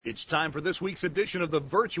It's time for this week's edition of the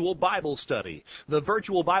Virtual Bible Study. The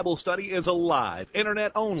Virtual Bible Study is a live,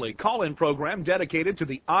 internet-only call-in program dedicated to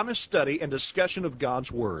the honest study and discussion of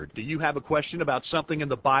God's Word. Do you have a question about something in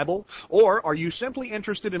the Bible? Or are you simply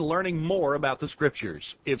interested in learning more about the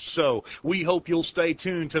Scriptures? If so, we hope you'll stay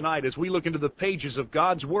tuned tonight as we look into the pages of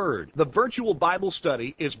God's Word. The Virtual Bible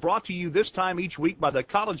Study is brought to you this time each week by the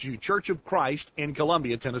College View Church of Christ in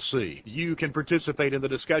Columbia, Tennessee. You can participate in the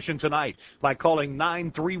discussion tonight by calling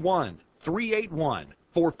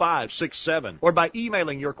 931-381-4567 or by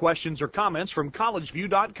emailing your questions or comments from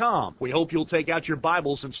collegeview.com. We hope you'll take out your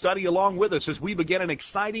Bibles and study along with us as we begin an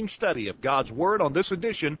exciting study of God's Word on this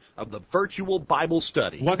edition of the Virtual Bible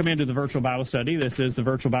Study. Welcome into the Virtual Bible Study. This is the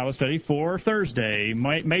Virtual Bible Study for Thursday,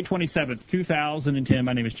 May 27th, 2010.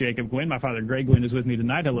 My name is Jacob Gwynn. My father, Greg Gwynn, is with me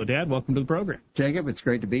tonight. Hello, Dad. Welcome to the program. Jacob, it's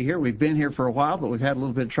great to be here. We've been here for a while, but we've had a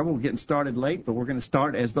little bit of trouble getting started late, but we're going to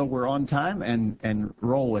start as though we're on time and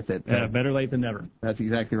roll with it. Better late than never. That's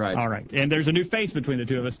exactly right. All right. And there's a new face between the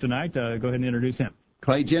two of us tonight. Go ahead and introduce him.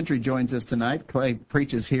 Clay Gentry joins us tonight. Clay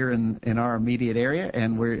preaches here in our immediate area,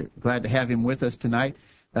 and we're glad to have him with us tonight,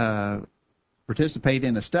 participate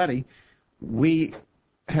in a study. We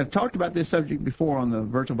have talked about this subject before on the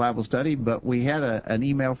Virtual Bible Study, but we had an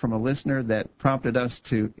email from a listener that prompted us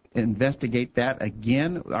to investigate that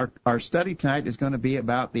again. Our study tonight is going to be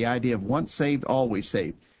about the idea of once saved, always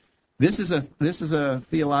saved. This is a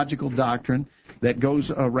theological doctrine that goes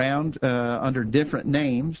around under different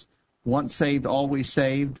names: once saved, always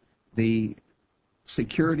saved, the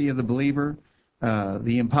security of the believer,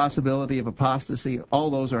 the impossibility of apostasy. All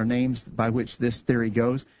those are names by which this theory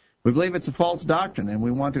goes. We believe it's a false doctrine, and we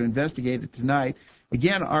want to investigate it tonight.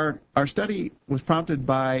 Again, our study was prompted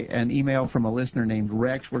by an email from a listener named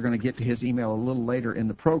Rex. We're going to get to his email a little later in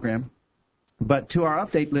the program. But to our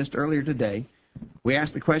update list earlier today, we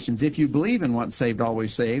asked the questions: if you believe in once saved,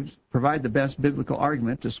 always saved, provide the best biblical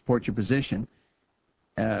argument to support your position.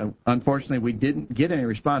 Unfortunately, we didn't get any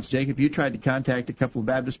response. Jacob, you tried to contact a couple of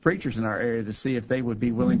Baptist preachers in our area to see if they would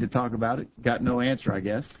be willing to talk about it. Got no answer, I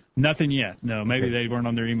guess. Nothing yet. No, maybe they weren't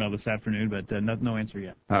on their email this afternoon, but no answer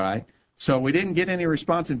yet. All right. So we didn't get any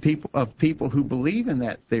response of people who believe in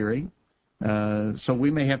that theory. So we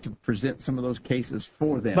may have to present some of those cases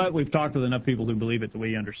for them. But we've talked with enough people who believe it that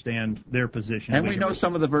we understand their position. And we know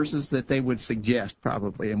some of the verses that they would suggest,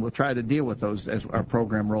 probably, and we'll try to deal with those as our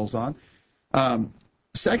program rolls on.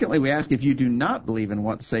 Secondly, we ask, if you do not believe in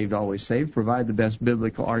once saved, always saved, provide the best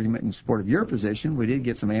biblical argument in support of your position. We did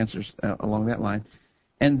get some answers along that line.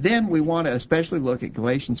 And then we want to especially look at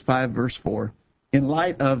Galatians 5, verse 4, in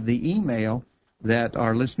light of the email that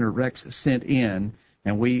our listener Rex sent in.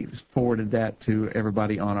 And we forwarded that to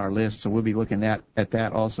everybody on our list, so we'll be looking at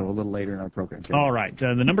that also a little later in our program. All right.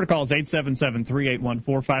 The number to call is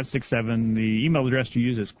 877-381-4567. The email address to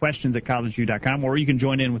use is questions@collegeview.com, or you can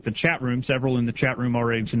join in with the chat room. Several in the chat room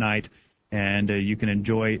already tonight, and you can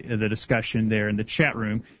enjoy the discussion there in the chat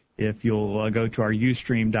room if you'll go to our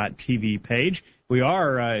Ustream.tv page. We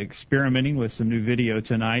are experimenting with some new video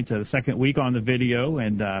tonight. The second week on the video,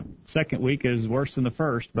 and second week is worse than the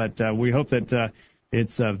first, but we hope that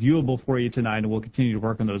it's viewable for you tonight, and we'll continue to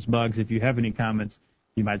work on those bugs. If you have any comments,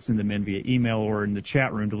 you might send them in via email or in the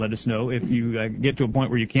chat room to let us know. If you get to a point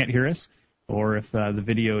where you can't hear us, or if the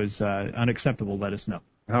video is unacceptable, let us know.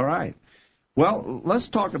 All right. Well, let's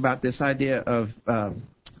talk about this idea of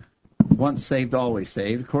once saved, always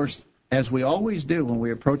saved. Of course, as we always do when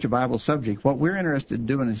we approach a Bible subject, what we're interested in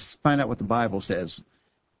doing is find out what the Bible says.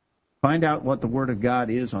 Find out what the Word of God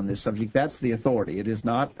is on this subject. That's the authority. It is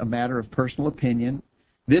not a matter of personal opinion.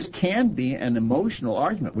 This can be an emotional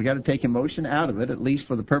argument. We've got to take emotion out of it, at least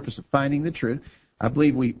for the purpose of finding the truth. I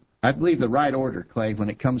believe the right order, Clay, when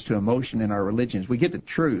it comes to emotion in our religions. We get the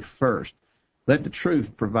truth first. Let the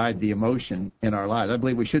truth provide the emotion in our lives. I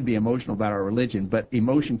believe we should be emotional about our religion, but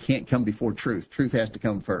emotion can't come before truth. Truth has to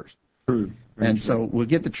come first. True. And so we'll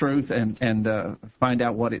get the truth and find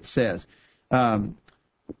out what it says.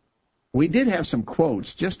 We did have some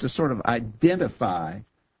quotes just to sort of identify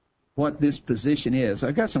what this position is.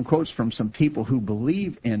 I've got some quotes from some people who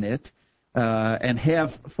believe in it and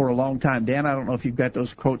have for a long time. Dan, I don't know if you've got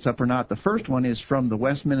those quotes up or not. The first one is from the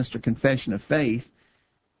Westminster Confession of Faith,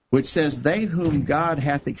 which says, "They whom God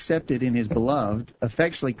hath accepted in his beloved,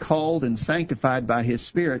 effectually called and sanctified by his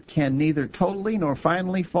Spirit, can neither totally nor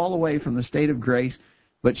finally fall away from the state of grace,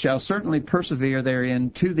 but shall certainly persevere therein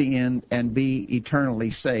to the end and be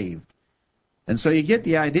eternally saved." And so you get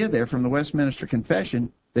the idea there from the Westminster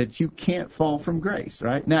Confession that you can't fall from grace,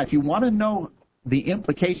 right? Now, if you want to know the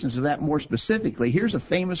implications of that more specifically, here's a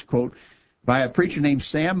famous quote by a preacher named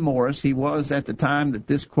Sam Morris. He was, at the time that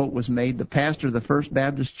this quote was made, the pastor of the First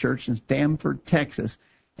Baptist Church in Stamford, Texas.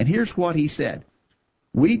 And here's what he said.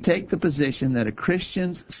 We take the position that a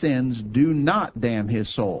Christian's sins do not damn his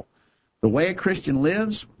soul. The way a Christian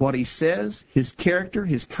lives, what he says, his character,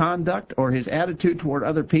 his conduct, or his attitude toward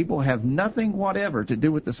other people have nothing whatever to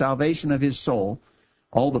do with the salvation of his soul.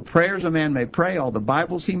 All the prayers a man may pray, all the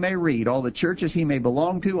Bibles he may read, all the churches he may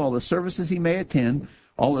belong to, all the services he may attend,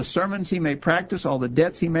 all the sermons he may practice, all the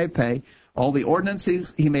debts he may pay, all the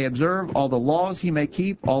ordinances he may observe, all the laws he may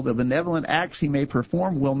keep, all the benevolent acts he may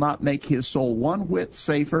perform will not make his soul one whit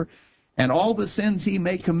safer, and all the sins he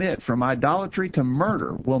may commit, from idolatry to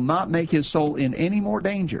murder, will not make his soul in any more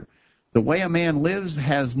danger. The way a man lives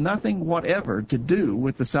has nothing whatever to do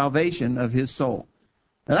with the salvation of his soul.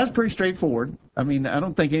 Now, that's pretty straightforward. I mean, I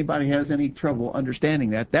don't think anybody has any trouble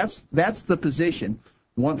understanding that. That's the position,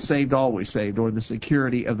 once saved, always saved, or the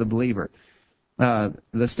security of the believer.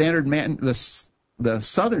 The Southern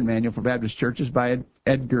Manual for Baptist Churches by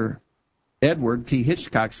Edward T.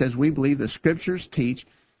 Hitchcock says, we believe the Scriptures teach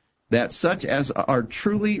that such as are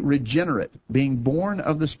truly regenerate, being born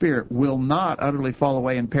of the Spirit, will not utterly fall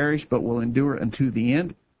away and perish, but will endure unto the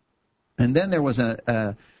end. And then there was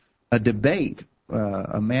a debate.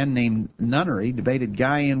 A man named Nunnery debated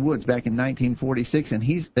Guy N. Woods back in 1946, and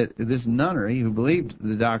this Nunnery, who believed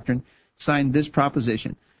the doctrine, signed this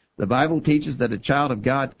proposition. The Bible teaches that a child of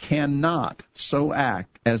God cannot so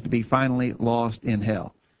act as to be finally lost in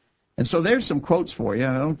hell. And so there's some quotes for you.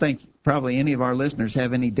 I don't think probably any of our listeners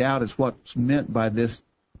have any doubt as what's meant by this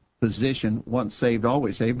position, once saved,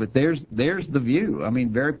 always saved. But there's the view. I mean,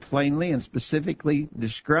 very plainly and specifically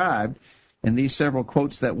described in these several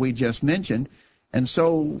quotes that we just mentioned. And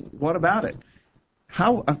so what about it?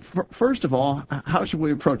 How, first of all, how should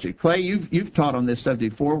we approach it? Clay, you've taught on this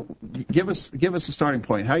subject before. Give us a starting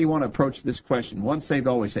point. How you want to approach this question? Once saved,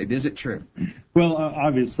 always saved. Is it true? Well,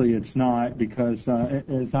 obviously it's not, because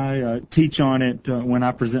as I teach on it when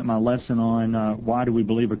I present my lesson on why do we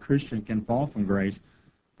believe a Christian can fall from grace,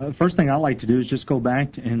 the first thing I like to do is just go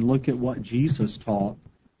back and look at what Jesus taught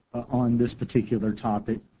on this particular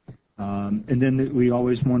topic. And then we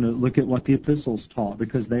always want to look at what the epistles taught,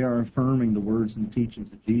 because they are affirming the words and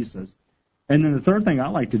teachings of Jesus. And then the third thing I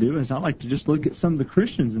like to do is I like to just look at some of the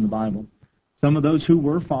Christians in the Bible, some of those who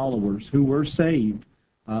were followers, who were saved,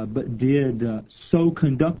 but did so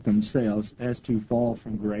conduct themselves as to fall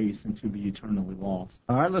from grace and to be eternally lost.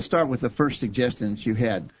 All right, let's start with the first suggestion that you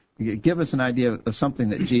had. Give us an idea of something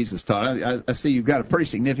that Jesus taught. I see you've got a pretty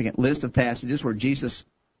significant list of passages where Jesus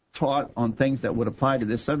taught on things that would apply to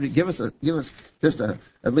this subject. Give us just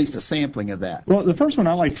at least a sampling of that. Well, the first one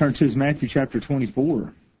I like to turn to is Matthew chapter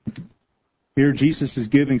 24. Here Jesus is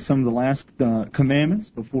giving some of the last commandments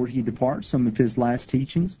before he departs, some of his last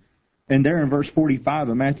teachings. And there in verse 45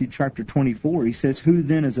 of Matthew chapter 24, he says, "Who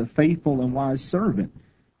then is a faithful and wise servant,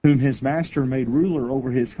 whom his master made ruler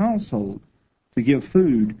over his household, to give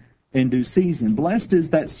food in due season? Blessed is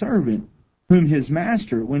that servant whom his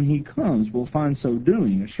master, when he comes, will find so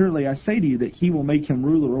doing. Surely I say to you that he will make him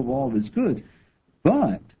ruler over all of his goods.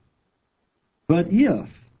 But if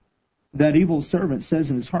that evil servant says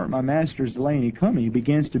in his heart, my master is delaying in coming, he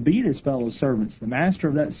begins to beat his fellow servants, the master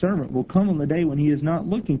of that servant will come on the day when he is not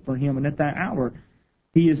looking for him, and at that hour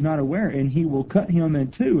he is not aware, and he will cut him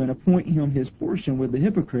in two and appoint him his portion with the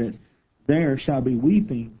hypocrites. There shall be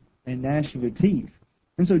weeping and gnashing of teeth."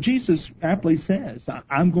 And so Jesus aptly says,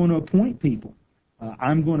 I'm going to appoint people.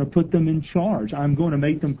 I'm going to put them in charge. I'm going to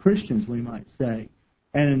make them Christians, we might say.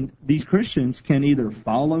 And these Christians can either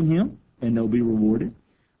follow him, and they'll be rewarded,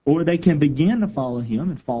 or they can begin to follow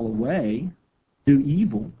him and fall away, do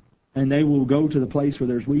evil, and they will go to the place where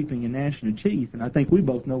there's weeping and gnashing of teeth. And I think we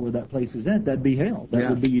both know where that place is at. That'd be hell.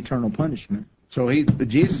 That would be eternal punishment. So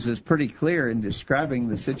Jesus is pretty clear in describing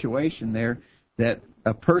the situation there, that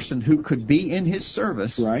a person who could be in his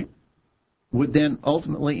service would then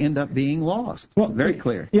ultimately end up being lost. Well, very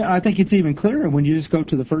clear. Yeah, I think it's even clearer when you just go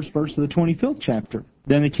to the first verse of the 25th chapter.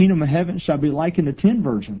 "Then the kingdom of heaven shall be likened to 10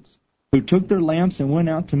 virgins, who took their lamps and went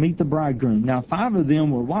out to meet the bridegroom. Now 5 of them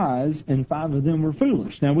were wise, and 5 of them were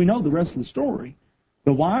foolish." Now we know the rest of the story.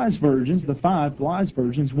 The wise virgins, the 5 wise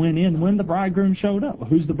virgins, went in when the bridegroom showed up. Well,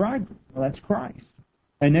 who's the bridegroom? Well, that's Christ.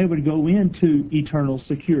 And they would go into eternal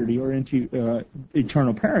security, or into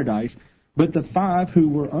eternal paradise. But the 5 who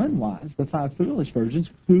were unwise, the 5 foolish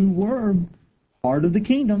virgins, who were part of the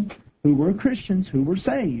kingdom, who were Christians, who were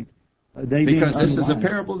saved, because this is a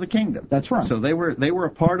parable of the kingdom. That's right. So they were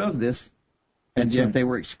a part of this, and yet they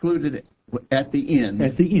were excluded At the end.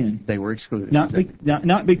 At the end. They were excluded.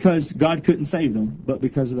 Not because God couldn't save them, but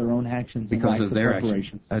because of their own actions because and of their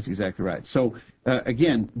actions. That's exactly right. So,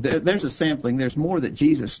 again, there's a sampling. There's more that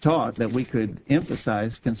Jesus taught that we could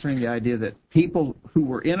emphasize concerning the idea that people who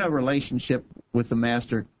were in a relationship with the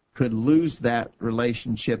Master could lose that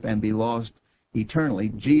relationship and be lost eternally.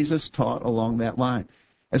 Jesus taught along that line.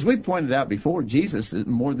 As we pointed out before, Jesus,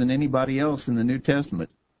 more than anybody else in the New Testament,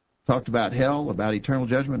 talked about hell, about eternal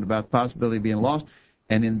judgment, about the possibility of being lost.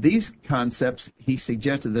 And in these concepts, he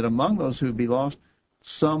suggested that among those who would be lost,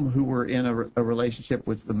 some who were in a relationship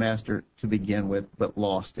with the Master to begin with, but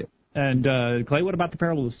lost it. And, Clay, what about the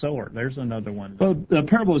parable of the sower? There's another one. Well, the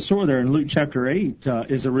parable of the sower there in Luke chapter 8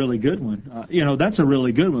 is a really good one. That's a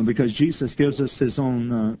really good one because Jesus gives us his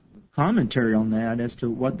own commentary on that as to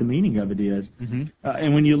what the meaning of it is. Mm-hmm.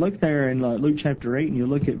 And when you look there in Luke chapter 8 and you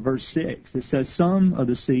look at verse 6, it says, some of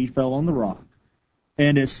the seed fell on the rock,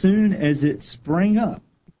 and as soon as it sprang up.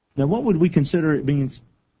 Now, what would we consider it be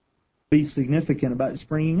significant about it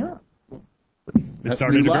springing up? That's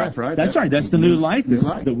new life, right? That's right. That's the new life. New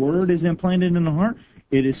life. The word is implanted in the heart.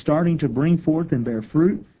 It is starting to bring forth and bear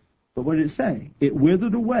fruit. But what did it say? It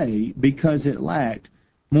withered away because it lacked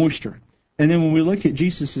moisture. And then when we look at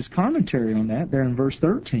Jesus' commentary on that, there in verse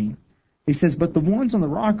 13, he says, but the ones on the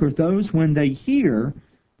rock are those when they hear,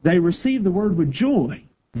 they receive the word with joy.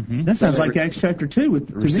 Mm-hmm. That sounds like Acts chapter 2.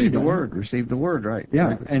 Receive the word, right.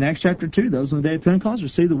 Yeah, in Acts chapter 2, those on the day of Pentecost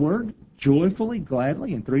received the word joyfully,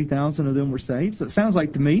 gladly, and 3,000 of them were saved. So it sounds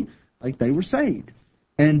like to me like they were saved.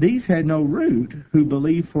 And these had no root who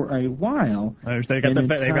believed for a while. They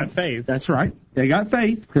got faith. That's right. They got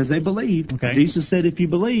faith because they believed. Okay. Jesus said if you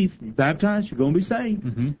believe, baptized, you're going to be saved.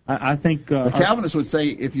 Mm-hmm. I think... the Calvinists would say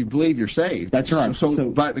if you believe, you're saved. That's right.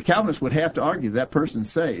 But the Calvinists would have to argue that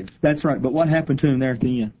person's saved. That's right. But what happened to him there at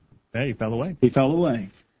the end? Yeah, he fell away. He fell away.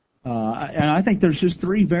 And I think there's just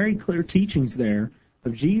three very clear teachings there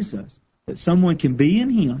of Jesus, that someone can be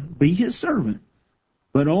in him, be his servant,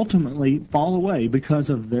 but ultimately fall away because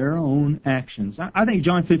of their own actions. I think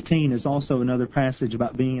John 15 is also another passage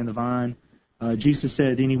about being in the vine. Jesus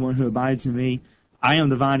said, anyone who abides in me, I am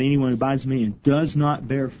the vine, anyone who abides in me and does not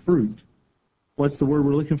bear fruit. What's the word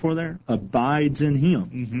we're looking for there? Abides in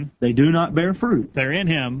him. Mm-hmm. They do not bear fruit. They're in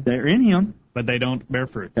him. They're in him. But they don't bear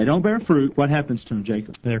fruit. They don't bear fruit. What happens to them,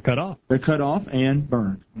 Jacob? They're cut off. They're cut off and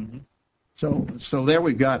burned. Mm-hmm. So there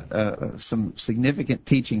we've got some significant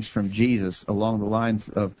teachings from Jesus along the lines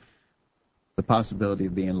of the possibility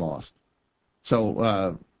of being lost.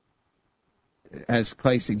 So, as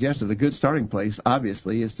Clay suggested, a good starting place,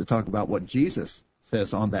 obviously, is to talk about what Jesus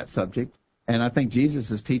says on that subject. And I think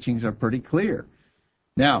Jesus' teachings are pretty clear.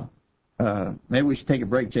 Now, maybe we should take a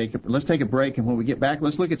break, Jacob. Let's take a break, and when we get back,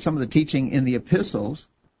 let's look at some of the teaching in the epistles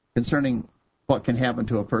concerning what can happen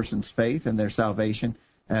to a person's faith and their salvation.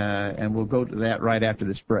 And we'll go to that right after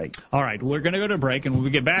this break. All right, we're going to go to a break, and when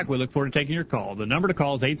we get back, we look forward to taking your call. The number to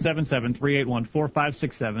call is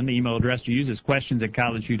 877-381-4567. The email address to use is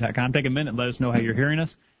questions@collegeview.com. Take a minute and let us know how you're hearing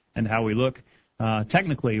us and how we look.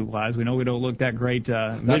 Technically wise, we know we don't look that great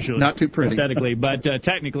visually, not too pretty, aesthetically, but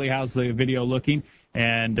technically, how's the video looking?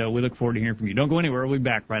 And we look forward to hearing from you. Don't go anywhere. We'll be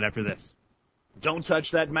back right after this. Don't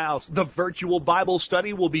touch that mouse. The virtual Bible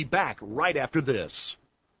study will be back right after this.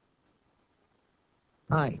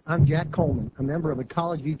 Hi, I'm Jack Coleman, a member of the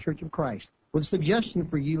College View Church of Christ, with a suggestion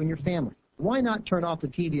for you and your family. Why not turn off the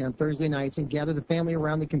TV on Thursday nights and gather the family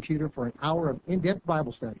around the computer for an hour of in-depth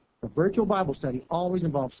Bible study? The virtual Bible study always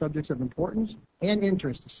involves subjects of importance and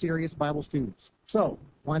interest to serious Bible students. So,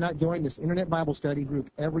 why not join this Internet Bible study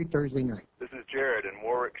group every Thursday night? This is Jared in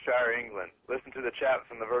Warwickshire, England. Listen to the chat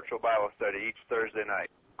from the virtual Bible study each Thursday night.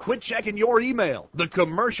 Quit checking your email. The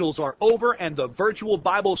commercials are over, and the virtual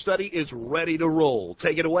Bible study is ready to roll.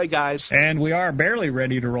 Take it away, guys. And we are barely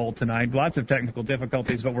ready to roll tonight. Lots of technical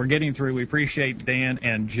difficulties, but we're getting through. We appreciate Dan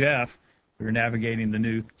and Jeff who are navigating the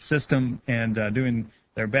new system and doing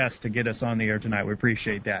their best to get us on the air tonight. We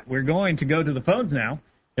appreciate that. We're going to go to the phones now.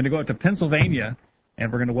 We're going to go up to Pennsylvania,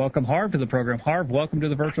 and we're going to welcome Harv to the program. Harv, welcome to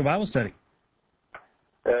the virtual Bible study.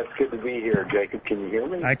 It's good to be here, Jacob. Can you hear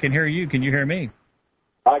me? I can hear you. Can you hear me?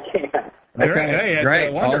 I can. Okay, hey,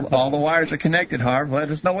 great. All the wires are connected, Harv.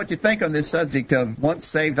 Let us know what you think on this subject of once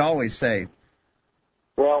saved, always saved.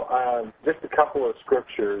 Well, just a couple of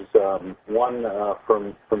scriptures. One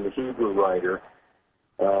from the Hebrew writer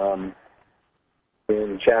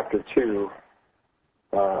in chapter 2,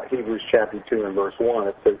 Hebrews chapter 2 and verse 1.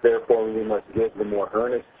 It says, "Therefore we must give the more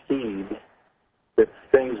earnest heed that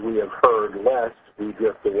things we have heard, lest we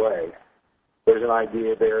drift away." There's an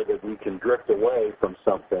idea there that we can drift away from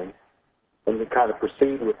something, And to kind of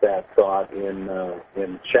proceed with that thought,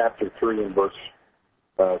 in chapter 3 and verse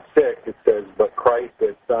 6, it says, "But Christ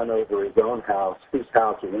as son over his own house, whose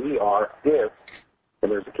house we are, if,"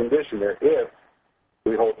 and there's a condition there, "if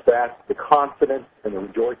we hold fast the confidence and the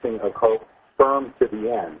rejoicing of hope firm to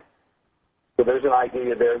the end." So there's an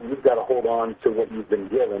idea there. You've got to hold on to what you've been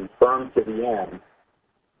given firm to the end.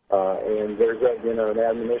 And there's an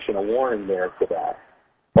admonition, a warning there for that.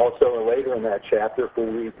 Also, later in that chapter, for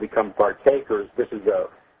we become partakers, this is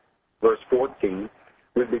verse 14,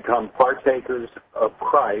 we become partakers of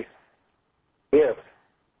Christ if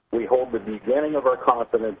we hold the beginning of our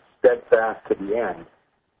confidence steadfast to the end.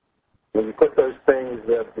 When you put those things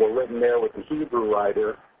that were written there with the Hebrew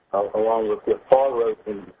writer, along with what Paul wrote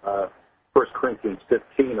in 1 Corinthians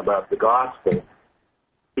 15 about the gospel,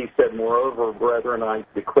 he said, "Moreover, brethren, I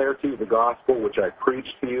declare to you the gospel which I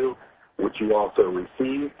preached to you, which you also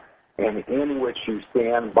received, and in which you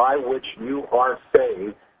stand, by which you are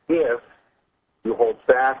saved, if you hold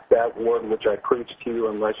fast that word which I preached to you,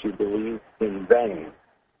 unless you believe in vain."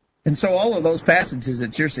 And so all of those passages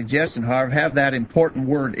that you're suggesting, Harv, have that important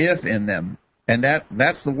word "if" in them. And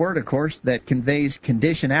that's the word, of course, that conveys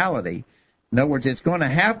conditionality. In other words, it's going to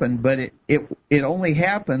happen, but it only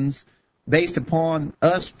happens based upon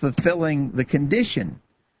us fulfilling the condition.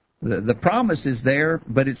 The promise is there,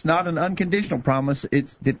 but it's not an unconditional promise.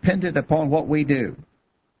 It's dependent upon what we do.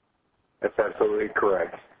 That's absolutely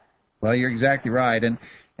correct. Well, you're exactly right. And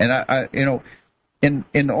I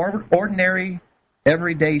in ordinary,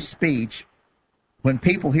 everyday speech, when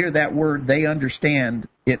people hear that word, they understand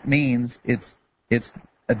it means it's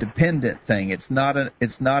a dependent thing. It's not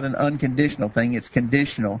an unconditional thing. It's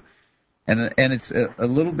conditional. And it's a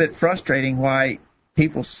little bit frustrating why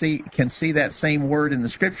people can see that same word in the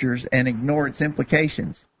Scriptures and ignore its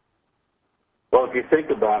implications. Well, if you think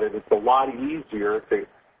about it, it's a lot easier to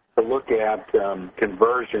look at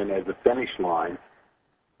conversion as a finish line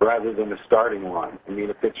rather than a starting line. I mean,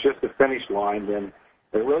 if it's just a finish line, then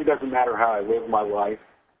it really doesn't matter how I live my life.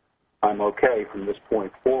 I'm okay from this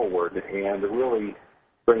point forward, and it really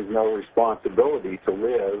brings no responsibility to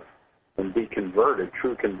live and be converted.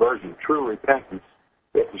 True conversion, true repentance.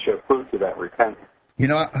 You have to show fruit to that repentance. You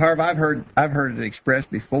know, Harv, I've heard it expressed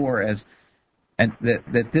before as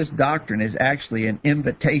that this doctrine is actually an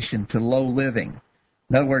invitation to low living.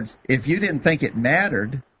 In other words, if you didn't think it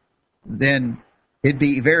mattered, then it'd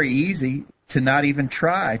be very easy to not even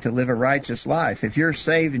try to live a righteous life. If you're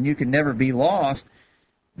saved and you can never be lost,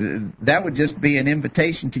 that would just be an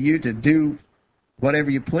invitation to you to do whatever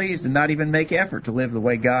you please and not even make effort to live the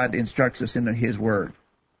way God instructs us in His Word.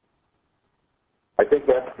 I think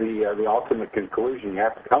that's the ultimate conclusion you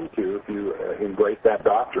have to come to if you embrace that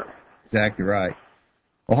doctrine. Exactly right.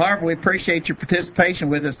 Well, Harv, we appreciate your participation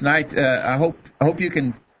with us tonight. I hope you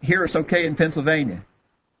can hear us okay in Pennsylvania.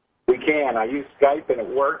 We can. I use Skype and it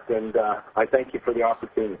worked, and I thank you for the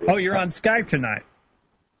opportunity. Oh, you're on Skype tonight?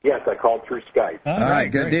 Yes, I called through Skype. All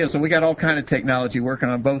right, good deal. So we got all kind of technology working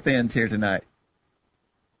on both ends here tonight.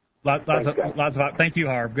 Lots of. Thank you,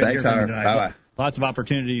 Harv. Good Thanks, to hear Harv. from you tonight. Bye-bye. Lots of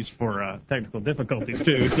opportunities for technical difficulties,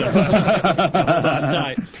 too. So hold on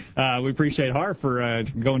tight. We appreciate Harv for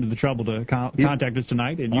going to the trouble to contact us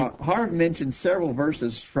tonight. And Harv mentioned several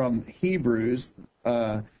verses from Hebrews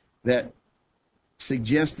that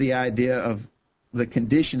suggest the idea of the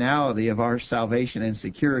conditionality of our salvation and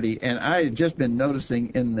security. And I have just been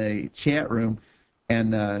noticing in the chat room,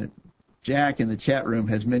 and Jack in the chat room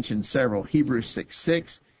has mentioned several. Hebrews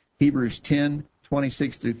 6:6, Hebrews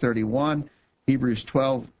 10:26 through 31, Hebrews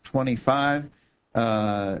 12:25.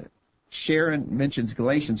 Sharon mentions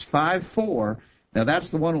Galatians 5:4. Now, that's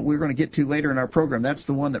the one we're going to get to later in our program. That's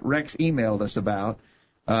the one that Rex emailed us about.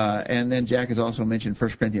 And then Jack has also mentioned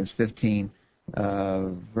 1 Corinthians 15,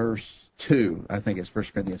 verse 2. I think it's 1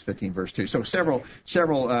 Corinthians 15, verse 2. So several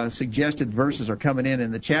suggested verses are coming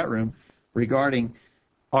in the chat room regarding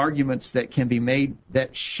arguments that can be made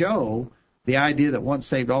that show the idea that once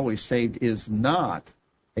saved, always saved is not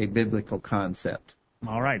a biblical concept.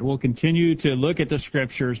 All right. We'll continue to look at the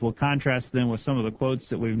Scriptures. We'll contrast them with some of the quotes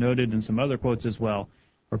that we've noted and some other quotes as well,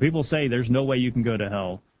 where people say there's no way you can go to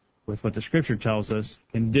hell, with what the Scripture tells us,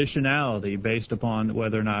 conditionality based upon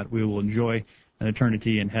whether or not we will enjoy an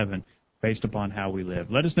eternity in heaven based upon how we live.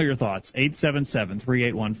 Let us know your thoughts.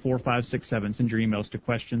 877-381-4567. Send your emails to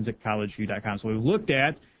questions@collegeview.com. So we've looked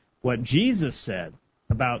at what Jesus said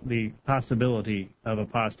about the possibility of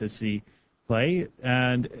apostasy play,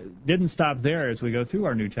 and didn't stop there. As we go through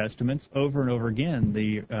our New Testaments, over and over again,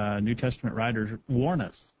 the New Testament writers warn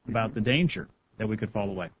us about the danger that we could fall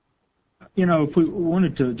away. You know, if we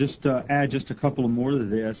wanted to just add just a couple of more to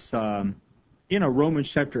this, Romans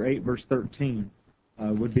chapter 8, verse 13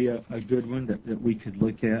 would be a good one that we could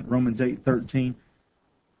look at. Romans 8:13.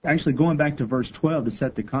 Actually, going back to verse 12 to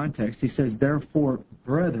set the context, he says, "Therefore,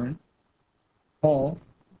 brethren," Paul,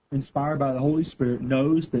 inspired by the Holy Spirit,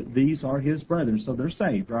 knows that these are his brethren, so they're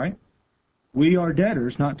saved, right? "We are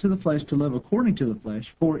debtors, not to the flesh, to live according to the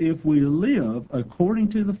flesh. For if we live according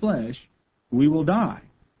to the flesh, we will die.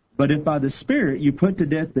 But if by the Spirit you put to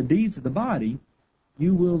death the deeds of the body,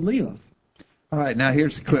 you will live." All right, now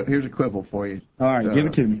here's a quibble for you. All right, give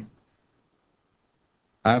it to me.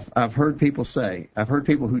 I've heard people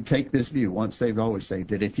who take this view, once saved, always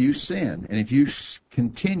saved, that if you sin and if you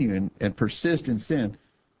continue and persist in sin,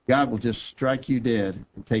 God will just strike you dead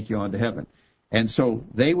and take you on to heaven. And so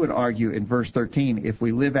they would argue in verse 13, if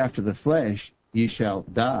we live after the flesh, ye shall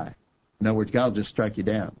die. In other words, God will just strike you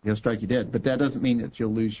down. He'll strike you dead. But that doesn't mean that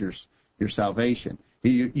you'll lose your salvation.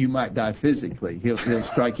 You might die physically. He'll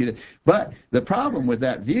strike you dead. But the problem with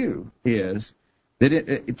that view is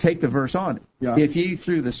that take the verse on. Yeah. If ye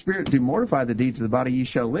through the Spirit do mortify the deeds of the body, ye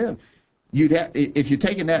shall live. If you're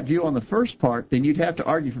taking that view on the first part, then you'd have to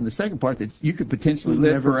argue from the second part that you could potentially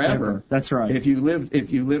live forever. Ever. That's right. If you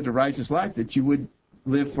lived a righteous life, that you would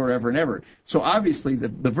live forever and ever. So obviously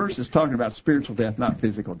the verse is talking about spiritual death, not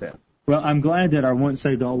physical death. Well, I'm glad that our once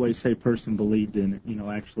saved, always saved person believed in it.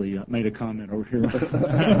 Actually made a comment over here.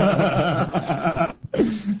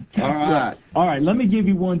 All right. Let me give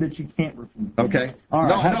you one that you can't refute. Okay. All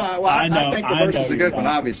right. I think the verse is a good one,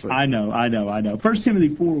 obviously. I know. 1 Timothy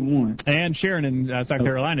 4:1. And Sharon in South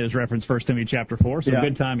Carolina has referenced 1 Timothy chapter 4, so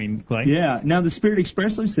good timing, Clay. Yeah. Now the Spirit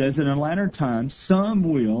expressly says that in latter times some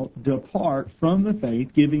will depart from the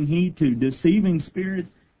faith, giving heed to deceiving spirits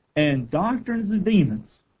and doctrines of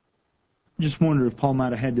demons. Just wonder if Paul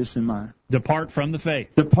might have had this in mind. Depart from the faith.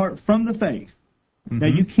 Depart from the faith. Mm-hmm. Now,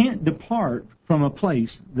 you can't depart from a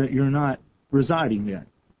place that you're not residing yet.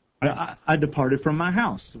 I departed from my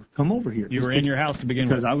house. Come over here. You were in your house to begin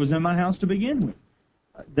with. Because I was in my house to begin with.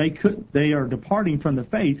 They are departing from the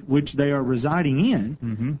faith which they are residing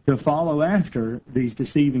in to follow after these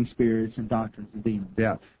deceiving spirits and doctrines of demons.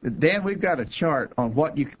 Yeah. Dan, we've got a chart on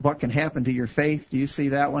what can happen to your faith. Do you see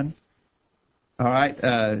that one? All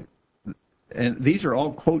right. And these are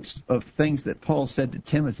all quotes of things that Paul said to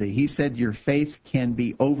Timothy. He said your faith can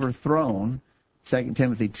be overthrown, 2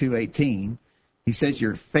 Timothy 2:18. He says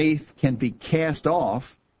your faith can be cast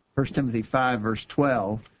off, 1 Timothy 5, verse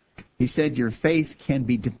 12. He said your faith can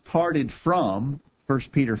be departed from,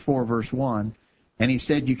 1 Peter 4, verse 1. And he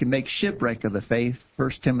said you can make shipwreck of the faith,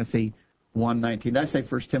 1 Timothy 1:19. Did I say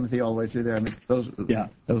 1 Timothy all the way through there? I mean, those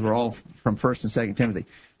were all from 1 and 2 Timothy.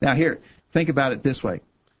 Now here, think about it this way.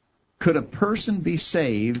 Could a person be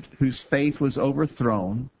saved whose faith was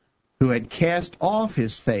overthrown, who had cast off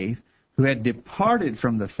his faith, who had departed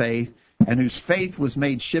from the faith, and whose faith was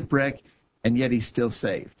made shipwreck, and yet he's still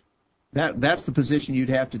saved? That's the position you'd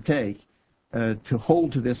have to take to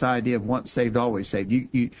hold to this idea of once saved, always saved.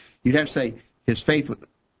 You'd have to say his faith.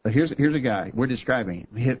 Here's a guy we're describing.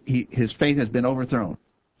 His faith has been overthrown.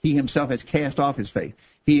 He himself has cast off his faith.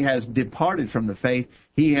 He has departed from the faith.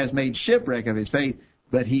 He has made shipwreck of his faith.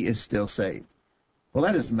 But he is still saved. Well,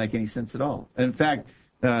 that doesn't make any sense at all. In fact,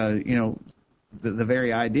 the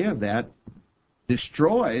very idea of that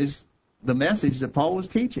destroys the message that Paul was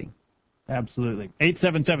teaching. Absolutely.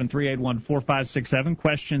 877-381-4567.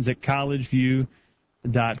 Questions at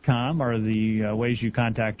collegeview.com are the ways you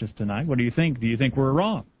contact us tonight. What do you think? Do you think we're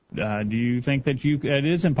wrong? Do you think that it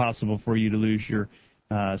is impossible for you to lose your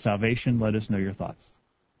salvation? Let us know your thoughts.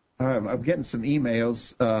 I'm getting some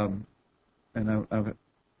emails. And I'm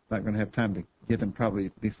not going to have time to get them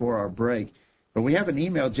probably before our break. But we have an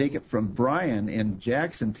email, Jacob, from Brian in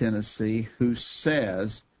Jackson, Tennessee, who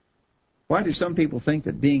says, why do some people think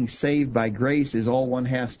that being saved by grace is all one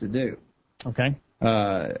has to do? Okay.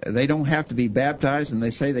 They don't have to be baptized, and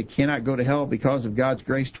they say they cannot go to hell because of God's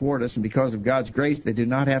grace toward us, and because of God's grace, they do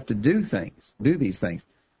not have to do these things.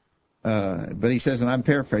 But he says, and I'm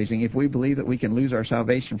paraphrasing, if we believe that we can lose our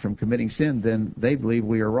salvation from committing sin, then they believe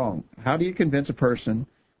we are wrong. How do you convince a person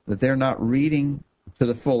that they're not reading to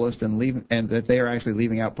the fullest and that they are actually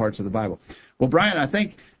leaving out parts of the Bible? Well, Brian, I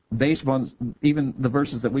think based upon even the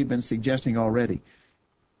verses that we've been suggesting already,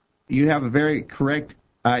 you have a very correct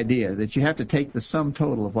idea that you have to take the sum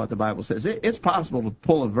total of what the Bible says. It's possible to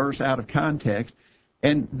pull a verse out of context,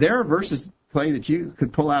 and there are verses, Clay, that you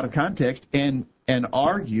could pull out of context and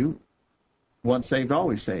argue once saved,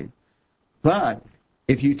 always saved. But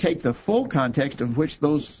if you take the full context of which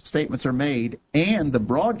those statements are made and the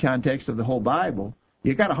broad context of the whole Bible,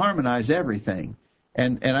 you've got to harmonize everything.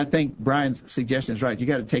 And I think Brian's suggestion is right. You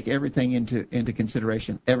got to take everything into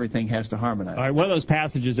consideration. Everything has to harmonize. All right, one of those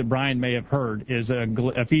passages that Brian may have heard is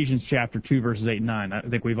Ephesians chapter 2, verses 8 and 9. I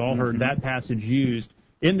think we've all heard that passage used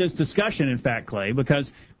in this discussion, in fact, Clay,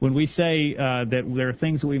 because when we say that there are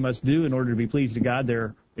things that we must do in order to be pleased to God,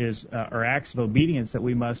 there are acts of obedience that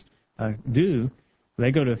we must do.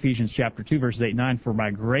 They go to Ephesians chapter 2, verses 8 and 9. For by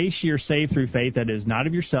grace ye are saved through faith, that is not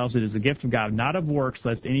of yourselves, it is a gift of God, not of works,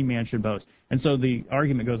 lest any man should boast. And so the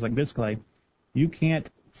argument goes like this, Clay. You can't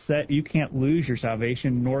lose your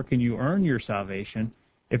salvation, nor can you earn your salvation.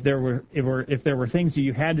 If there were things that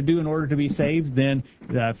you had to do in order to be saved, then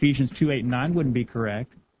Ephesians 2, 8 and 9 wouldn't be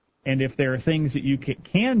correct. And if there are things that you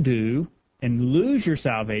can do and lose your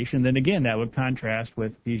salvation, then again that would contrast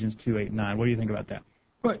with Ephesians 2, 8 and 9. What do you think about that?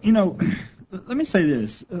 Well, let me say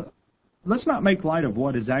this. Let's not make light of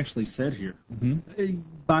what is actually said here.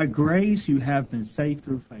 By grace you have been saved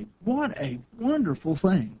through faith. What a wonderful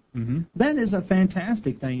thing. That is a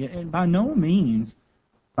fantastic thing. And by no means,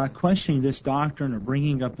 by questioning this doctrine or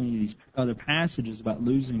bringing up any of these other passages about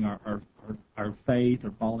losing our faith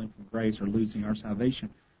or falling from grace or losing our salvation,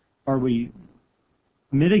 are we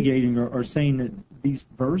mitigating or saying that these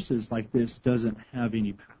verses like this doesn't have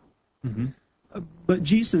any power. But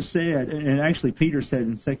Jesus said, and actually Peter said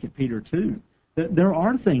in 2 Peter 2, that there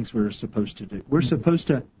are things we're supposed to do. We're supposed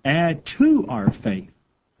to add to our faith.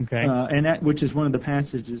 Okay. And that, which is one of the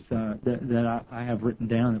passages that I have written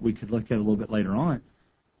down that we could look at a little bit later on.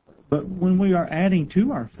 But when we are adding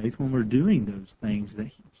to our faith, when we're doing those things that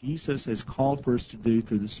Jesus has called for us to do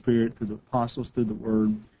through the Spirit, through the apostles, through the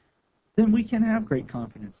Word, then we can have great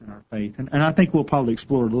confidence in our faith. And I think we'll probably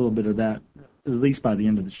explore a little bit of that, at least by the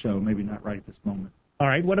end of the show, maybe not right at this moment. All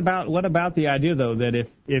right. What about the idea, though, that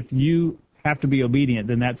if you have to be obedient,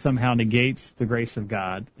 then that somehow negates the grace of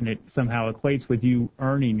God, and it somehow equates with you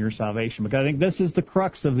earning your salvation? Because I think this is the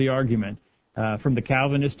crux of the argument from the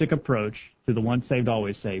Calvinistic approach to the once saved,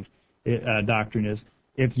 always saved doctrine is,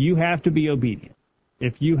 if you have to be obedient,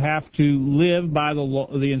 if you have to live by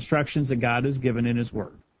the instructions that God has given in His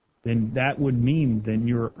Word, then that would mean then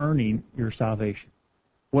you're earning your salvation.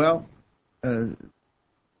 Well,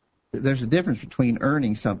 there's a difference between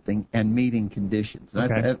earning something and meeting conditions.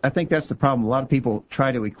 And Okay. I think that's the problem. A lot of people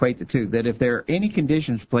try to equate the two, that if there are any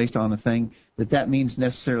conditions placed on a thing, that means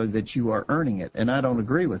necessarily that you are earning it. And I don't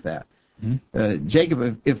agree with that.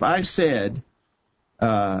 Jacob, if I said,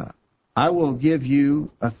 I will give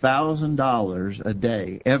you $1,000 a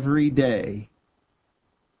day, every day,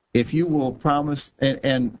 if you will promise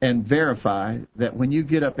and verify that when you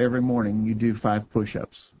get up every morning, you do 5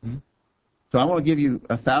 push-ups. So I want to give you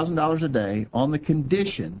 $1,000 a day on the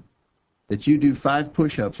condition that you do 5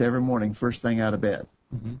 push-ups every morning, first thing out of bed.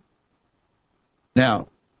 Now,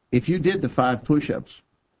 if you did the 5 push-ups,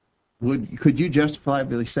 could you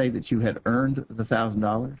justifiably say that you had earned the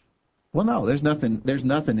 $1,000? Well, no. There's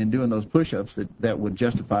nothing in doing those push-ups that would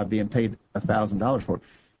justify being paid $1,000 for it.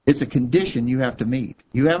 It's a condition you have to meet.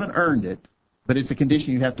 You haven't earned it, but it's a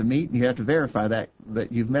condition you have to meet, and you have to verify that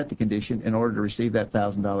you've met the condition in order to receive that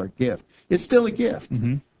 $1,000 gift. It's still a gift.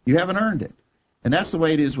 You haven't earned it. And that's the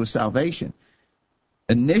way it is with salvation.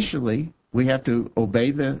 Initially, we have to obey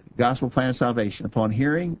the gospel plan of salvation. Upon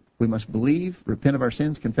hearing, we must believe, repent of our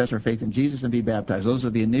sins, confess our faith in Jesus, and be baptized. Those are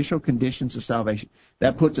the initial conditions of salvation.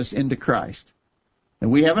 That puts us into Christ. And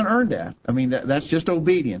we haven't earned that. I mean, that's just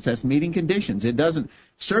obedience. That's meeting conditions.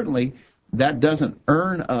 Certainly, that doesn't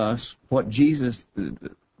earn us what Jesus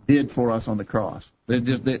did for us on the cross.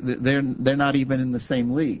 They're not even in the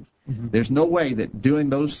same league. There's no way that doing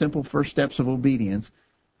those simple first steps of obedience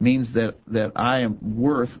means that I am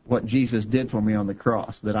worth what Jesus did for me on the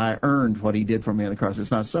cross, that I earned what He did for me on the cross. It's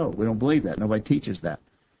not so. We don't believe that. Nobody teaches that.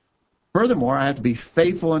 Furthermore, I have to be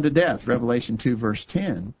faithful unto death, Revelation 2, verse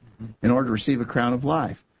 10, in order to receive a crown of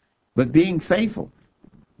life. But being faithful,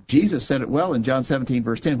 Jesus said it well in John 17,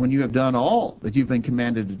 verse 10, when you have done all that you've been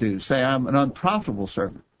commanded to do, say, I'm an unprofitable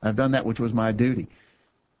servant. I've done that which was my duty.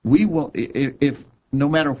 We will, if no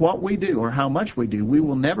matter what we do or how much we do, we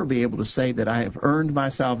will never be able to say that I have earned my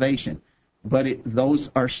salvation. But those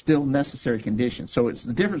are still necessary conditions. So it's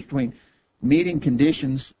the difference between meeting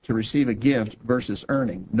conditions to receive a gift versus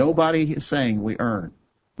earning. Nobody is saying we earn,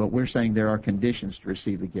 but we're saying there are conditions to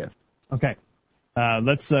receive the gift. Okay.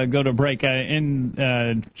 Let's go to a break.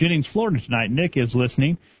 In Jennings, Florida tonight, Nick is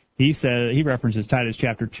listening. He references Titus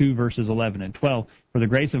chapter 2, verses 11 and 12. For the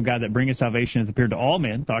grace of God that bringeth salvation hath appeared to all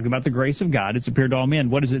men. Talking about the grace of God, it's appeared to all men.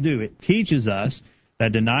 What does it do? It teaches us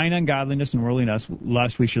that denying ungodliness and worldly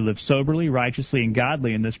lust, we should live soberly, righteously, and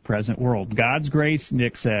godly in this present world. God's grace,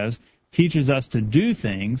 Nick says, teaches us to do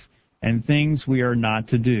things and things we are not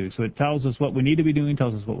to do. So it tells us what we need to be doing,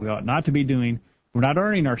 tells us what we ought not to be doing. We're not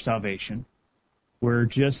earning our salvation. We're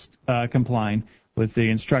just complying with the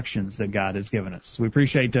instructions that God has given us. We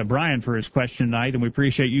appreciate Brian for his question tonight, and we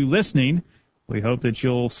appreciate you listening. We hope that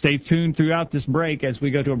you'll stay tuned throughout this break. As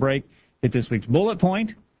we go to a break, hit this week's bullet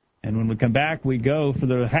point, and when we come back, we go for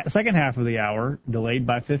the second half of the hour, delayed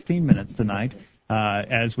by 15 minutes tonight,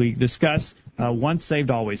 as we discuss once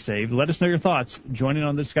saved, always saved. Let us know your thoughts. Join in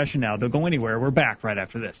on the discussion now. Don't go anywhere. We're back right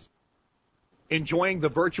after this. Enjoying the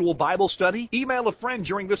virtual Bible study? Email a friend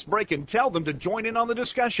during this break and tell them to join in on the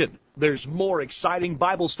discussion. There's more exciting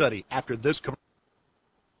Bible study after this commercial.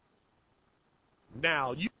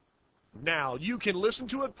 Now you can listen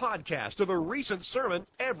to a podcast of a recent sermon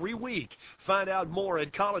every week. Find out more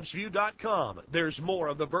at collegeview.com. There's more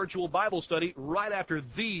of the virtual Bible study right after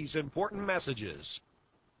these important messages.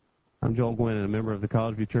 I'm Joel Gwynn, and a member of the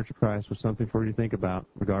College View Church of Christ, with something for you to think about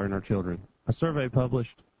regarding our children. A survey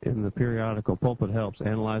published in the periodical Pulpit Helps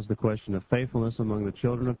analyzed the question of faithfulness among the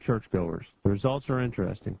children of churchgoers. The results are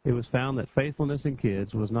interesting. It was found that faithfulness in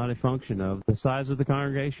kids was not a function of the size of the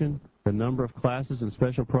congregation, the number of classes and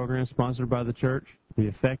special programs sponsored by the church, the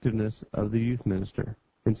effectiveness of the youth minister.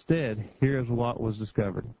 Instead, here is what was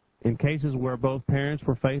discovered. In cases where both parents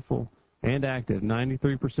were faithful and active,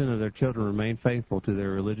 93% of their children remained faithful to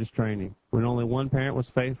their religious training. When only one parent was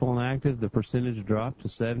faithful and active, the percentage dropped to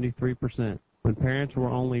 73%. When parents were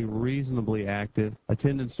only reasonably active,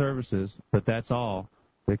 attended services, but that's all,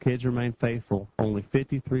 their kids remained faithful only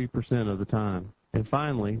 53% of the time. And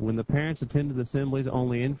finally, when the parents attended assemblies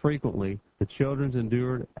only infrequently, the children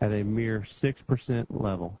endured at a mere 6%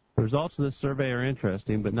 level. The results of this survey are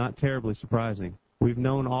interesting, but not terribly surprising. We've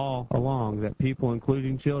known all along that people,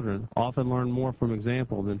 including children, often learn more from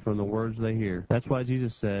example than from the words they hear. That's why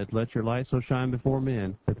Jesus said, "Let your light so shine before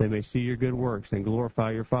men, that they may see your good works and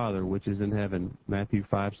glorify your Father which is in heaven." Matthew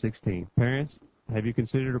 5:16. Parents, have you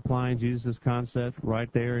considered applying Jesus' concept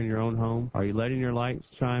right there in your own home? Are you letting your light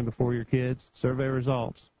shine before your kids? Survey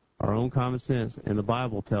results, our own common sense, and the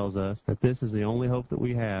Bible tells us that this is the only hope that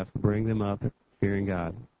we have to bring them up fearing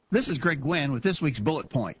God. This is Greg Gwynn with this week's Bullet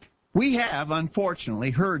Point. We have,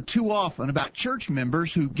 unfortunately, heard too often about church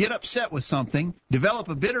members who get upset with something, develop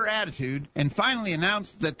a bitter attitude, and finally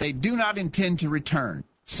announce that they do not intend to return.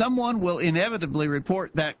 Someone will inevitably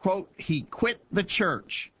report that, quote, he quit the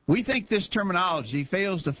church. We think this terminology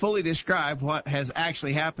fails to fully describe what has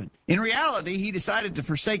actually happened. In reality, he decided to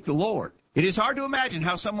forsake the Lord. It is hard to imagine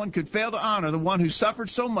how someone could fail to honor the one who suffered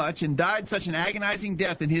so much and died such an agonizing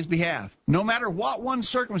death in his behalf. No matter what one's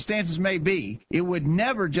circumstances may be, it would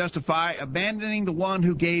never justify abandoning the one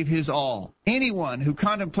who gave his all. Anyone who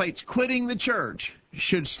contemplates quitting the church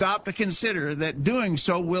should stop to consider that doing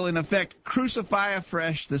so will in effect crucify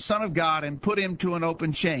afresh the Son of God and put him to an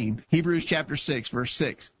open shame. Hebrews chapter 6, verse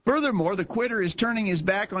 6. Furthermore, the quitter is turning his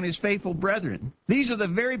back on his faithful brethren. These are the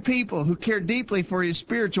very people who care deeply for his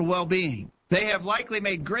spiritual well-being. They have likely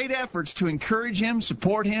made great efforts to encourage him,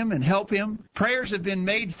 support him, and help him. Prayers have been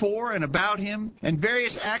made for and about him, and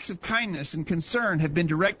various acts of kindness and concern have been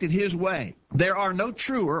directed his way. There are no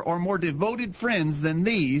truer or more devoted friends than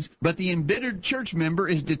these, but the embittered church member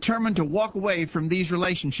is determined to walk away from these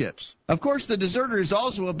relationships. Of course, the deserter is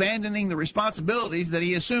also abandoning the responsibilities that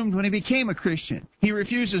he assumed when he became a Christian. He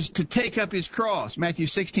refuses to take up his cross, Matthew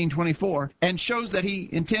 16:24, and shows that he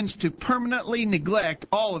intends to permanently neglect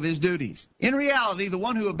all of his duties. In reality, the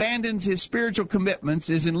one who abandons his spiritual commitments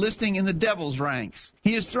is enlisting in the devil's ranks.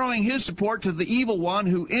 He is throwing his support to the evil one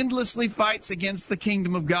who endlessly fights against the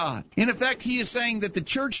kingdom of God. In effect, he is saying that the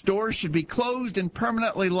church doors should be closed and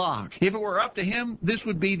permanently locked. If it were up to him, this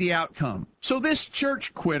would be the outcome. So this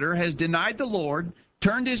church quitter has denied the Lord,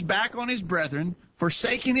 turned his back on his brethren,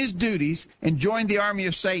 forsaken his duties, and joined the army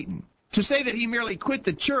of Satan. To say that he merely quit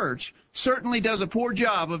the church certainly does a poor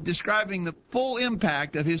job of describing the full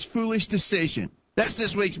impact of his foolish decision. That's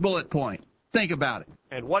this week's bullet point. Think about it.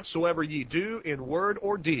 And whatsoever ye do in word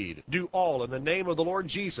or deed, do all in the name of the Lord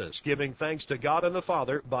Jesus, giving thanks to God and the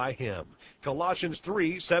Father by him. Colossians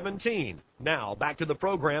 3:17. Now, back to the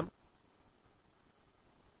program.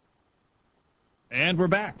 And we're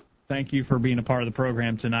back. Thank you for being a part of the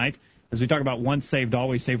program tonight. As we talk about once saved,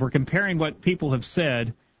 always saved, we're comparing what people have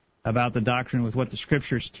said about the doctrine with what the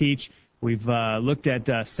Scriptures teach. We've looked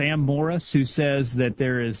at Sam Morris, who says that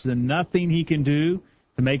there is nothing he can do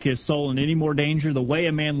to make his soul in any more danger. The way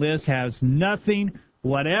a man lives has nothing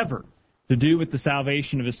whatever to do with the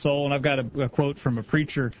salvation of his soul. And I've got a quote from a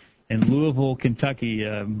preacher in Louisville, Kentucky.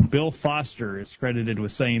 Bill Foster is credited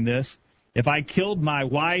with saying this: "If I killed my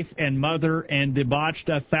wife and mother and debauched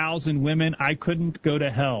 1,000 women, I couldn't go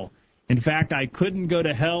to hell. In fact, I couldn't go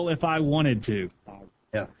to hell if I wanted to.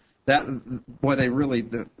 Yeah. The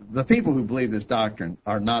people who believe this doctrine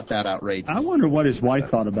are not that outrageous. I wonder what his wife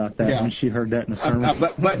thought about that when she heard that in the sermon.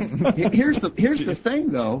 But here's the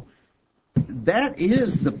thing, though. That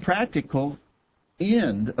is the practical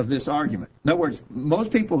end of this argument. In other words,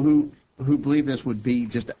 most people who believe this would be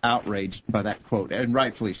just outraged by that quote, and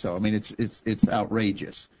rightfully so. I mean, it's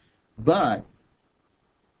outrageous. But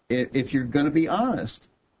if you're going to be honest,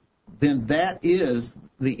 then that is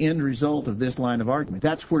the end result of this line of argument.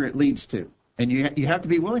 That's where it leads to, and you have to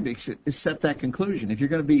be willing to accept that conclusion. If you're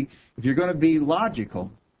going to be logical,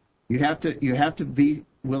 you have to be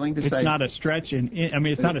willing to say it's not a stretch.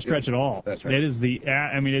 It's not a stretch at all. That's right. It is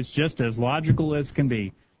it's just as logical as can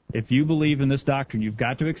be. If you believe in this doctrine, you've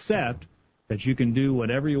got to accept that you can do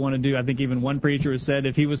whatever you want to do. I think even one preacher has said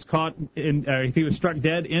if he was if he was struck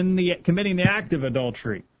dead in committing the act of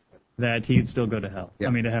adultery, that he'd still go to hell. Yeah.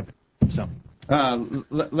 To heaven. So,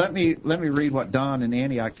 let me read what Don in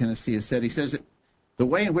Antioch, Tennessee, has said. He says, the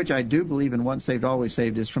way in which I do believe in once saved, always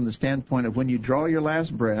saved is from the standpoint of when you draw your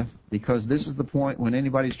last breath, because this is the point when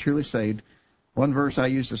anybody's truly saved. One verse I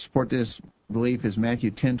use to support this belief is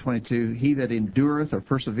Matthew 10:22. He that endureth or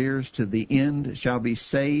perseveres to the end shall be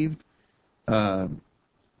saved.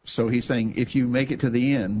 So he's saying if you make it to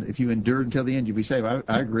the end, if you endure until the end, you'll be saved.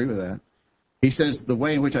 I agree with that. He says, the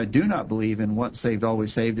way in which I do not believe in once saved,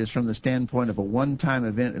 always saved is from the standpoint of a one-time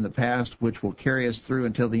event in the past which will carry us through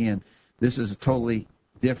until the end. This is a totally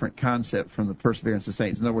different concept from the perseverance of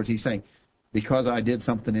saints. In other words, he's saying, because I did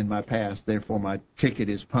something in my past, therefore my ticket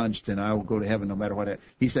is punched and I will go to heaven no matter what.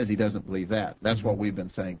 He says he doesn't believe that. That's what we've been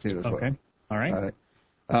saying, too. Okay. All right.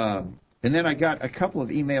 And then I got a couple of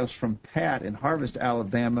emails from Pat in Harvest,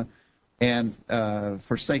 Alabama. And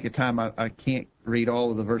for sake of time, I can't read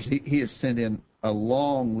all of the verses. He has sent in a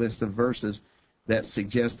long list of verses that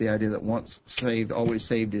suggest the idea that once saved, always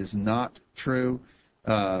saved is not true.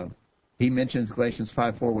 He mentions Galatians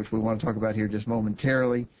 5:4, which we want to talk about here just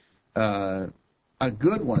momentarily. A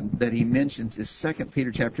good one that he mentions is 2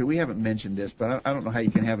 Peter chapter 2. We haven't mentioned this, but I don't know how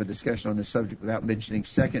you can have a discussion on this subject without mentioning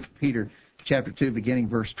 2 Peter chapter 2, beginning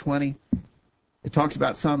verse 20. It talks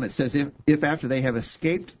about some. It says, if after they have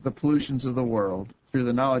escaped the pollutions of the world through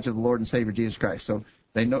the knowledge of the Lord and Savior Jesus Christ. So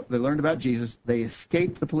they learned about Jesus. They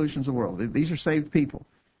escaped the pollutions of the world. These are saved people.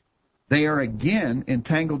 They are again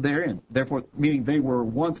entangled therein. Therefore, meaning they were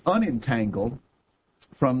once unentangled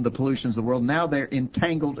from the pollutions of the world. Now they're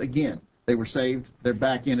entangled again. They were saved. They're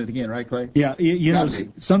back in it again, right, Clay? Yeah,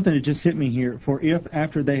 something that just hit me here. For if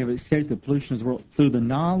after they have escaped the pollutions of the world through the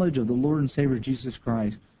knowledge of the Lord and Savior Jesus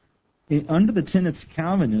Christ, under the tenets of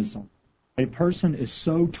Calvinism, a person is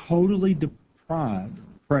so totally deprived,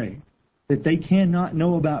 that they cannot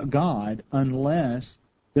know about God unless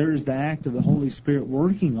there is the act of the Holy Spirit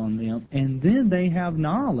working on them, and then they have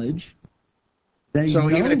knowledge.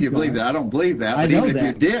 So even if you believe that, I don't believe that, but even if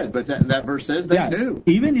you did, but that verse says they knew.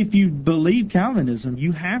 Even if you believe Calvinism,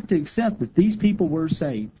 you have to accept that these people were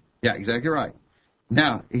saved. Yeah, exactly right.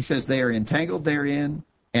 Now, he says they are entangled therein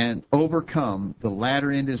and overcome. The latter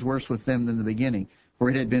end is worse with them than the beginning. For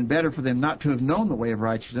it had been better for them not to have known the way of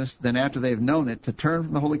righteousness than after they have known it, to turn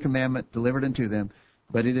from the holy commandment delivered unto them.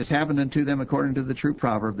 But it has happened unto them according to the true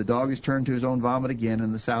proverb, the dog is turned to his own vomit again,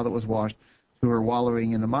 and the sow that was washed to her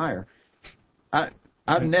wallowing in the mire.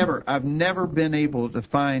 I've never been able to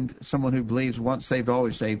find someone who believes once saved,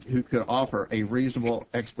 always saved, who could offer a reasonable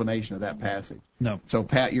explanation of that passage. No. So,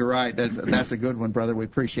 Pat, you're right. That's a good one, brother. We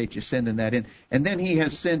appreciate you sending that in. And then he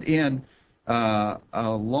has sent in a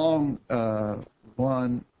long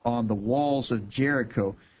one on the walls of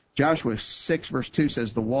Jericho. Joshua 6, verse 2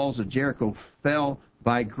 says, the walls of Jericho fell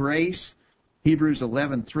by grace. Hebrews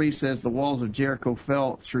 11:3 says the walls of Jericho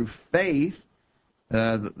fell through faith.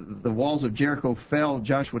 The walls of Jericho fell,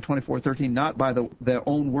 Joshua 24:13, not by their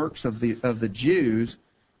own works of the Jews.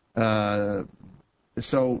 It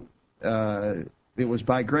was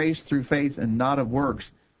by grace through faith and not of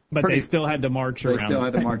works. But they still had to march around. They still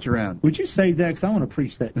had to march around. Would you save that? Because I want to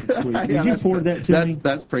preach that this week. Would you forward that to me?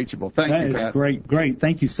 That's preachable. Thank you, Pat. That is great.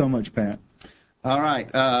 Thank you so much, Pat. All right.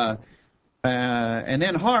 And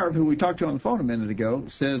then Harv, who we talked to on the phone a minute ago,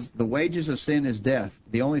 says the wages of sin is death.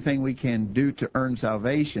 The only thing we can do to earn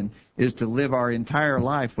salvation is to live our entire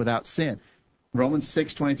life without sin. Romans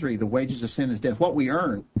 6:23, the wages of sin is death. What we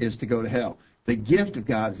earn is to go to hell. The gift of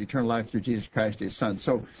God is eternal life through Jesus Christ, His Son.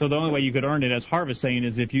 So the only way you could earn it, as Harv is saying,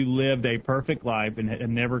 is if you lived a perfect life and had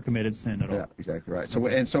never committed sin at all. Yeah, exactly right.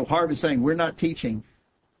 So Harv is saying we're not teaching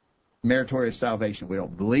meritorious salvation. We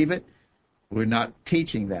don't believe it. We're not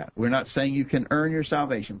teaching that. We're not saying you can earn your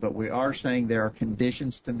salvation, but we are saying there are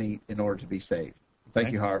conditions to meet in order to be saved.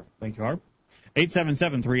 Thank you, Harv. Thank you, Harv.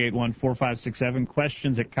 877-381-4567,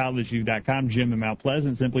 questions at collegeview.com. Jim in Mount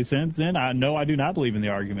Pleasant simply sends in, No, I do not believe in the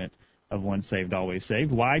argument of once saved, always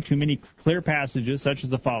saved. Why? Too many clear passages, such as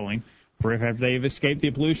the following. For if they have escaped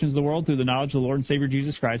the pollutions of the world through the knowledge of the Lord and Savior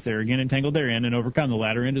Jesus Christ, they are again entangled therein and overcome. The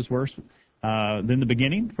latter end is worse than the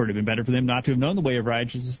beginning, for it had been better for them not to have known the way of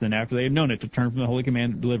righteousness than after they have known it, to turn from the holy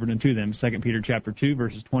commandment delivered unto them. 2 Peter chapter 2,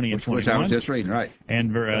 verses 20 and 21. Which I was just reading, right.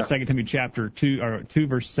 And 2 Timothy chapter 2,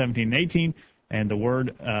 verses 17 and 18. And the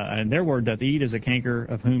word, and their word doth eat as a canker,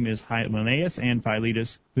 of whom is Hymenaeus and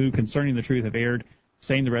Philetus, who concerning the truth have erred,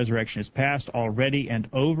 saying the resurrection is past already, and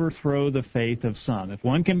overthrow the faith of some. If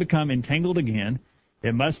one can become entangled again,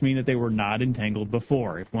 it must mean that they were not entangled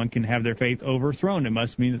before. If one can have their faith overthrown, it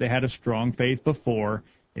must mean that they had a strong faith before.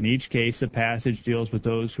 In each case, the passage deals with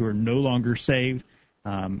those who are no longer saved,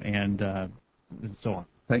 and so on.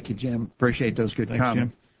 Thank you, Jim. Appreciate those good Thanks,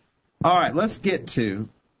 comments. Jim. All right, let's get to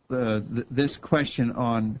this question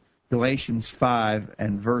on Galatians 5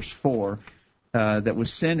 and verse 4 that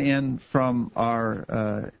was sent in from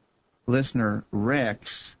our listener,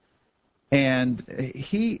 Rex. And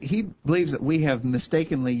he believes that we have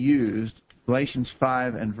mistakenly used Galatians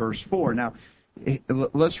 5 and verse 4. Now,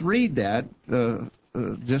 let's read that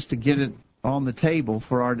just to get it on the table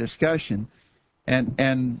for our discussion.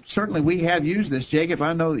 And certainly we have used this. Jacob,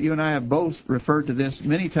 I know that you and I have both referred to this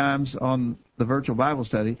many times on the virtual Bible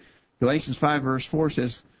study. Galatians 5 verse 4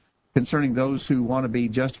 says, concerning those who want to be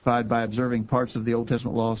justified by observing parts of the Old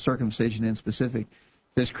Testament law, circumcision in specific,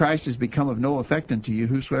 says, Christ has become of no effect unto you.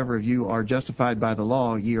 Whosoever of you are justified by the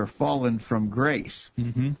law, ye are fallen from grace.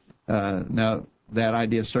 Mm-hmm. Now, that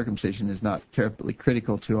idea of circumcision is not terribly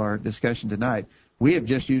critical to our discussion tonight. We have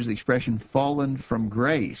just used the expression fallen from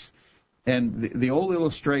grace. And the old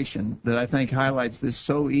illustration that I think highlights this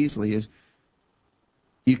so easily is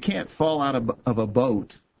you can't fall out of a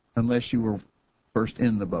boat unless you were first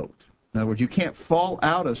in the boat. In other words, you can't fall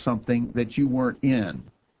out of something that you weren't in.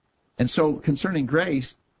 And so concerning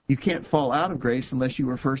grace, you can't fall out of grace unless you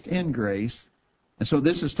were first in grace. And so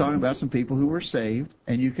this is talking about some people who were saved,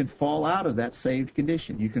 and you can fall out of that saved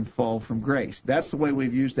condition. You can fall from grace. That's the way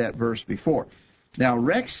we've used that verse before. Now,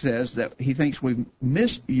 Rex says that he thinks we've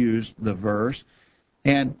misused the verse,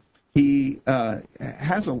 and he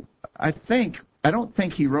has I don't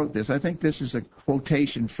think he wrote this. I think this is a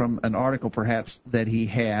quotation from an article perhaps that he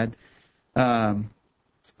had. I'm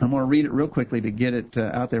going to read it real quickly to get it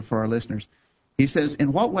out there for our listeners. He says,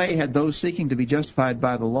 in what way had those seeking to be justified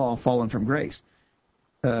by the law fallen from grace?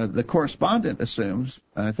 The correspondent assumes,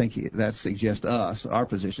 and I think that suggests us, our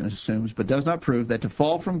position assumes, but does not prove that to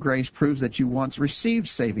fall from grace proves that you once received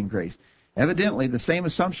saving grace. Evidently, the same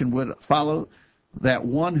assumption would follow that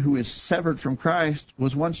one who is severed from Christ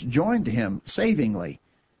was once joined to him savingly.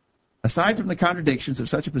 Aside from the contradictions of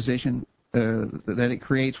such a position that it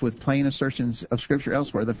creates with plain assertions of Scripture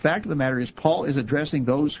elsewhere, the fact of the matter is Paul is addressing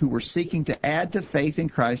those who were seeking to add to faith in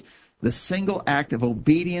Christ the single act of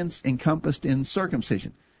obedience encompassed in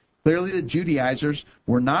circumcision. Clearly, the Judaizers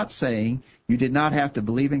were not saying you did not have to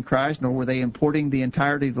believe in Christ, nor were they importing the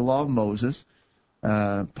entirety of the law of Moses.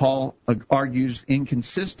 Paul argues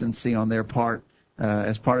inconsistency on their part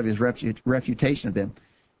as part of his refutation of them.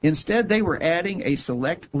 Instead, they were adding a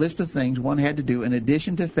select list of things one had to do in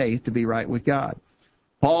addition to faith to be right with God.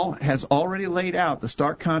 Paul has already laid out the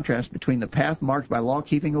stark contrast between the path marked by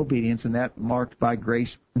law-keeping obedience and that marked by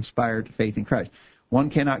grace-inspired faith in Christ.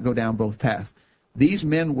 One cannot go down both paths. These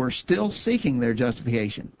men were still seeking their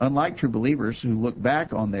justification. Unlike true believers who look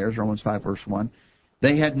back on theirs, Romans 5, verse 1,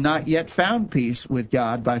 they had not yet found peace with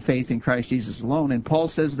God by faith in Christ Jesus alone, and Paul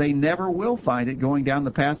says they never will find it going down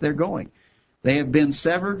the path they're going. They have been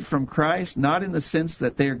severed from Christ, not in the sense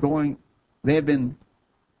that they have been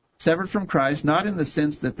severed from Christ, not in the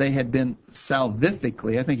sense that they had been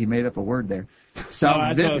salvifically, I think he made up a word there. That's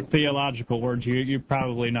a theological word. You're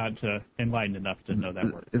probably not enlightened enough to know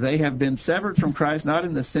that word. They have been severed from Christ, not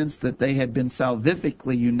in the sense that they had been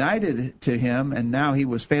salvifically united to him, and now he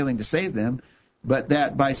was failing to save them, but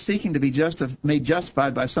that by seeking to be made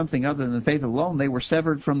justified by something other than the faith alone, they were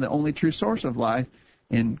severed from the only true source of life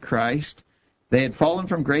in Christ. They had fallen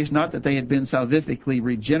from grace, not that they had been salvifically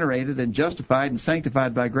regenerated and justified and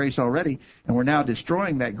sanctified by grace already, and were now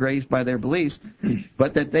destroying that grace by their beliefs,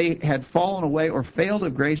 but that they had fallen away or failed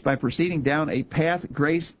of grace by proceeding down a path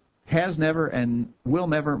grace has never and will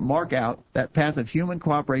never mark out, that path of human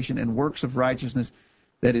cooperation and works of righteousness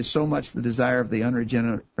that is so much the desire of the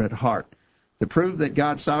unregenerate heart. To prove that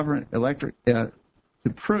God's sovereign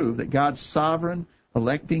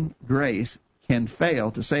electing grace can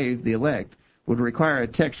fail to save the elect would require a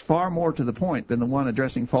text far more to the point than the one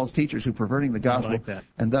addressing false teachers who perverting the gospel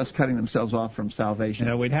and thus cutting themselves off from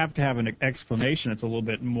salvation. We'd have to have an explanation that's a little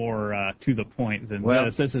bit more to the point than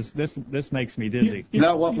this. This makes me dizzy.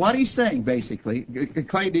 No, what he's saying basically,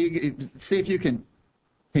 Clay, see if you can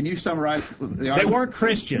you summarize the argument? They weren't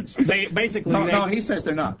Christians. They basically no, he says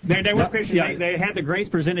they're not. They weren't Christians. Yeah. They had the grace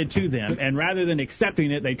presented to them, and rather than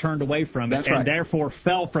accepting it, they turned away from it, and therefore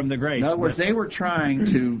fell from the grace. In other words, they were trying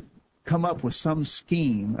to come up with some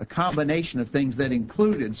scheme, a combination of things that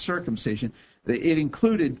included circumcision. It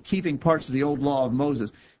included keeping parts of the old law of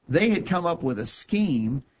Moses. They had come up with a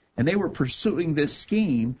scheme, and they were pursuing this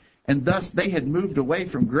scheme, and thus they had moved away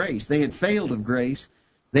from grace. They had failed of grace.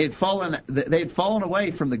 They had fallen away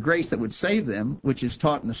from the grace that would save them, which is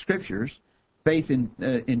taught in the Scriptures, faith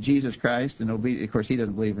in Jesus Christ, and obedience. Of course, he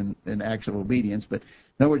doesn't believe in acts of obedience. But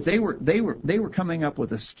in other words, they were coming up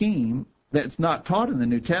with a scheme that's not taught in the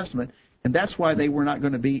New Testament, and that's why they were not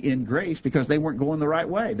going to be in grace, because they weren't going the right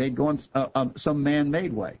way. They'd gone some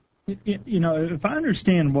man-made way. If I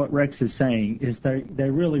understand what Rex is saying, is they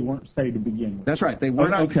really weren't saved to begin with. That's right. They were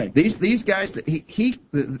not. Okay. These guys,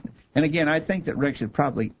 and again, I think that Rex had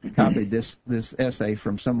probably copied this essay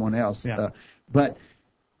from someone else. Yeah. But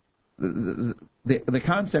the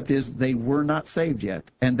concept is they were not saved yet,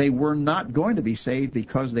 and they were not going to be saved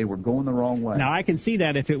because they were going the wrong way. Now, I can see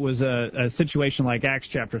that if it was a situation like Acts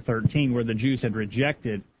chapter 13, where the Jews had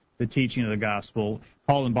rejected the teaching of the gospel,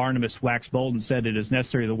 Paul and Barnabas waxed bold and said, "It is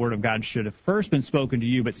necessary the word of God should have first been spoken to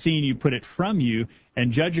you, but seeing you put it from you,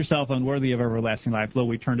 and judge yourself unworthy of everlasting life, lo,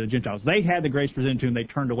 we turn to the Gentiles." They had the grace presented to them, they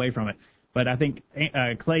turned away from it. But I think,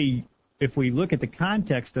 Clay, if we look at the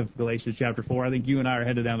context of Galatians chapter 4, I think you and I are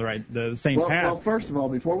headed down the same path. Well, first of all,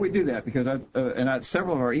 before we do that, because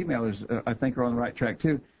several of our emailers, I think, are on the right track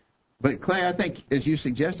too. But Clay, I think, as you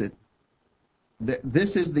suggested,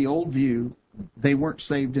 this is the old view. They weren't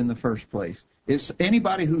saved in the first place. It's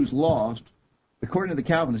anybody who's lost, according to the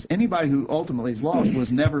Calvinists, anybody who ultimately is lost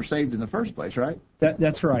was never saved in the first place, right?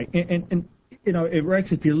 That's right. And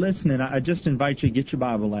Rex, if you're listening, I just invite you to get your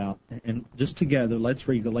Bible out, and just together, let's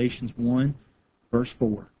read Galatians 1, verse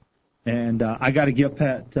 4. And I got to give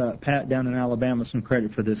Pat down in Alabama some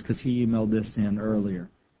credit for this, because he emailed this in earlier.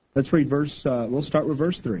 Let's read we'll start with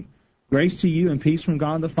verse 3. Grace to you and peace from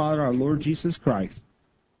God the Father, our Lord Jesus Christ,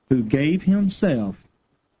 who gave himself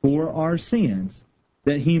for our sins,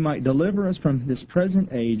 that he might deliver us from this present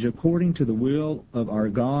age according to the will of our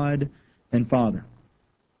God and Father.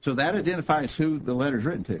 So that identifies who the letter's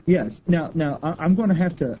written to. Yes. Now I'm going to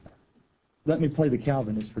have to let me play the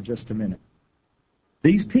Calvinist for just a minute.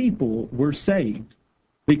 These people were saved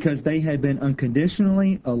because they had been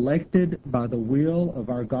unconditionally elected by the will of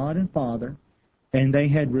our God and Father, and they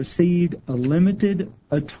had received a limited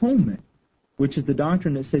atonement, which is the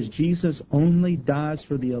doctrine that says Jesus only dies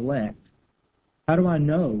for the elect. How do I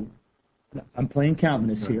know? I'm playing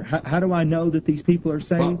Calvinist here. How do I know that these people are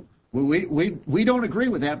saved? Well, we don't agree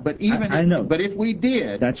with that, but I know. But if we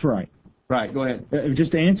did, that's right. Right, go ahead.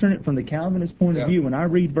 Just answering it from the Calvinist point of view, when I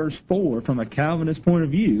read verse 4 from a Calvinist point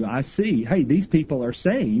of view, I see, hey, these people are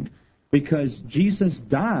saved because Jesus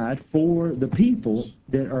died for the people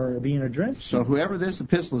that are being addressed to. So whoever this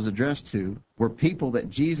epistle is addressed to were people that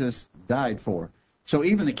Jesus died for. So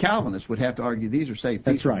even the Calvinists would have to argue these are saved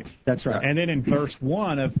people. That's right. That's right. And then in verse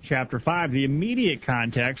 1 of chapter 5, the immediate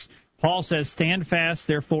context, Paul says, "Stand fast,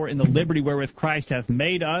 therefore, in the liberty wherewith Christ hath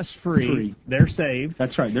made us free." They're saved.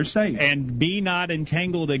 That's right. They're saved. "And be not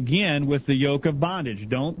entangled again with the yoke of bondage."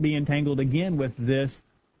 Don't be entangled again with this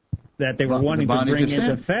that they were wanting to bring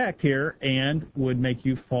into effect here and would make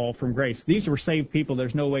you fall from grace. These were saved people.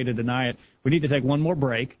 There's no way to deny it. We need to take one more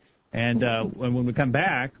break. And when we come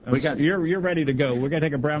back, you're ready to go. We're going to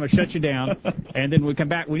take a break. I'm going to shut you down. And then we come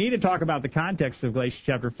back. We need to talk about the context of Galatians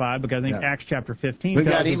chapter 5, because I think Acts chapter 15 we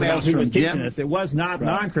tells got us emails about who was from teaching Jim. this. It was not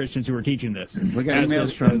non-Christians who were teaching this. We got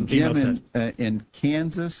emails from Jim in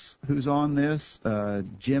Kansas, who's on this,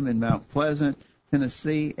 Jim in Mount Pleasant,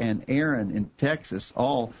 Tennessee, and Aaron in Texas,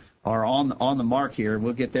 all are on the mark here.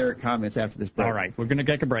 We'll get their comments after this break. All right. We're going to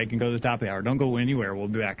take a break and go to the top of the hour. Don't go anywhere. We'll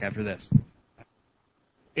be back after this.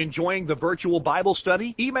 Enjoying the virtual Bible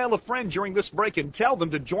study? Email a friend during this break and tell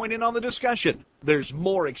them to join in on the discussion. There's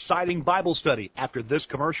more exciting Bible study after this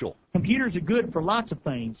commercial. Computers are good for lots of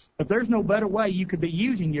things, but there's no better way you could be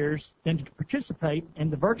using yours than to participate in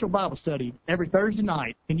the virtual Bible study every Thursday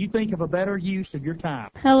night. Can you think of a better use of your time?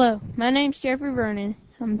 Hello, my name's Jeffrey Vernon.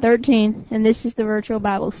 I'm 13, and this is the virtual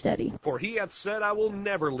Bible study. For he hath said, I will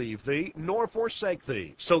never leave thee, nor forsake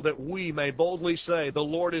thee, so that we may boldly say, the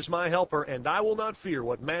Lord is my helper, and I will not fear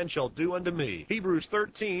what man shall do unto me. Hebrews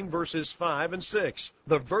 13, verses 5 and 6.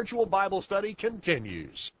 The virtual Bible study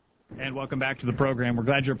continues. And welcome back to the program. We're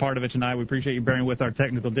glad you're a part of it tonight. We appreciate you bearing with our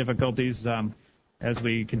technical difficulties as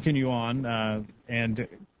we continue on and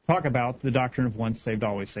talk about the doctrine of once saved,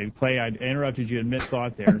 always saved. Clay, I interrupted you in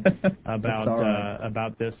mid-thought there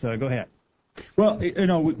about this. Go ahead. Well,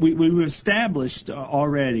 we've established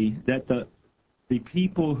already that the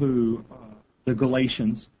people who the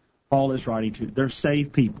Galatians Paul is writing to, they're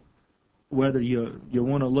saved people. Whether you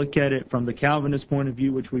want to look at it from the Calvinist point of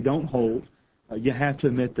view, which we don't hold, you have to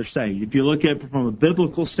admit they're saved. If you look at it from a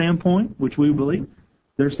biblical standpoint, which we believe,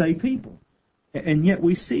 they're saved people. And yet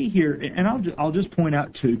we see here, and I'll just point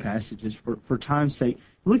out two passages for time's sake.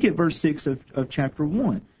 Look at verse 6 of chapter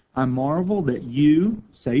 1. I marvel that you,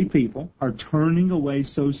 saved people, are turning away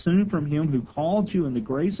so soon from him who called you in the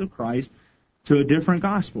grace of Christ to a different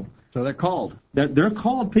gospel. So they're called. They're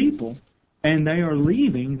called people, and they are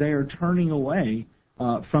leaving, they are turning away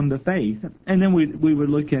from the faith. And then we would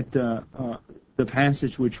look at the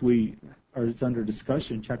passage which is under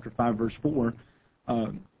discussion, chapter 5, verse 4,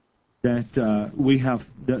 that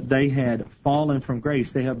they had fallen from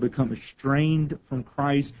grace. They have become estranged from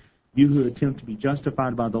Christ. You who attempt to be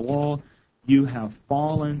justified by the law, you have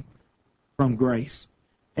fallen from grace.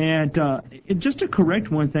 And just to correct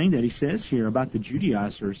one thing that he says here about the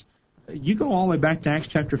Judaizers, you go all the way back to Acts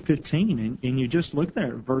chapter 15, and you just look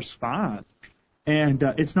there at verse 5. And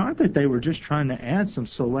it's not that they were just trying to add some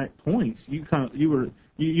select points. You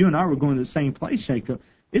and I were going to the same place, Jacob.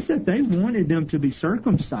 It's that they wanted them to be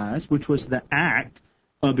circumcised, which was the act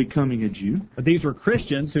of becoming a Jew. But these were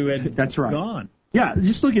Christians who had gone. Yeah,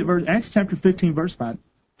 just look at Acts chapter 15, verse 5.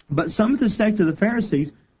 But some of the sect of the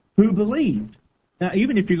Pharisees who believed. Now,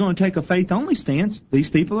 even if you're going to take a faith-only stance, these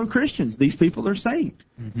people are Christians. These people are saved.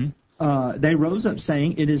 Mm-hmm. They rose up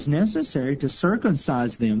saying, it is necessary to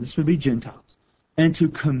circumcise them, this would be Gentiles, and to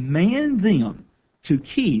command them to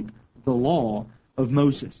keep the law of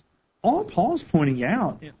Moses. All Paul's pointing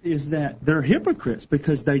out is that they're hypocrites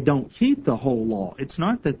because they don't keep the whole law. It's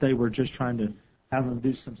not that they were just trying to have them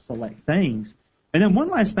do some select things. And then one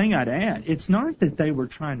last thing I'd add, it's not that they were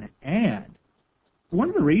trying to add. One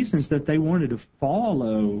of the reasons that they wanted to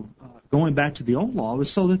follow going back to the old law was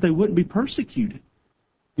so that they wouldn't be persecuted.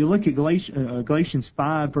 You look at Galatians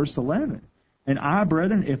 5, verse 11. And I,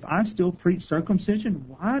 brethren, if I still preach circumcision,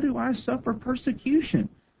 why do I suffer persecution?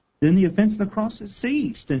 Then the offense of the cross is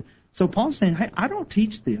ceased. And so Paul's saying, hey, I don't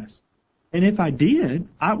teach this. And if I did,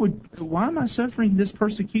 why am I suffering this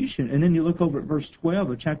persecution? And then you look over at verse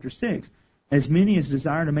 12 of chapter 6. As many as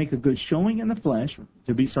desire to make a good showing in the flesh,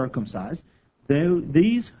 to be circumcised,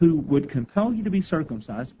 these who would compel you to be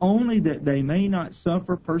circumcised, only that they may not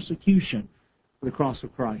suffer persecution for the cross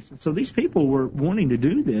of Christ. And so these people were wanting to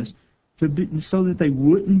do this so that they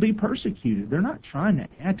wouldn't be persecuted. They're not trying to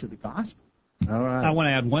add to the gospel. All right. I want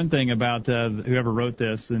to add one thing about whoever wrote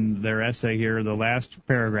this in their essay here, the last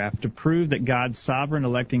paragraph. To prove that God's sovereign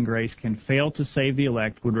electing grace can fail to save the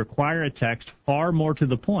elect would require a text far more to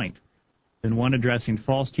the point than one addressing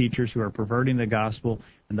false teachers who are perverting the gospel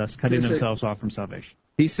and thus cutting themselves off from salvation.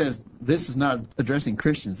 He says this is not addressing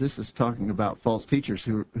Christians. This is talking about false teachers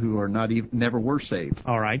who are never were saved.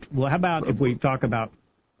 All right. Well, how about if we talk about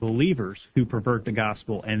believers who pervert the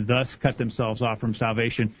gospel and thus cut themselves off from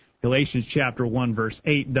salvation? Galatians chapter 1, verse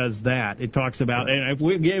 8 does that. It talks about, and if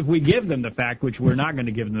we give them the fact, which we're not going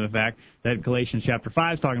to give them the fact, that Galatians chapter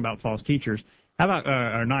 5 is talking about false teachers. How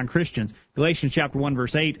about non-Christians? Galatians chapter 1,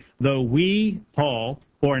 verse 8, though we, Paul,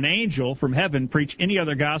 or an angel from heaven preach any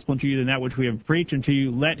other gospel unto you than that which we have preached unto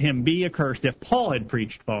you, let him be accursed. If Paul had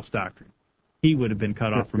preached false doctrine, he would have been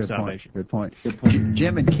cut off from salvation. Good point.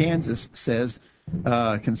 Jim in Kansas says,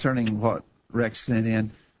 concerning what Rex sent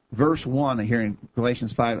in, verse 1 here in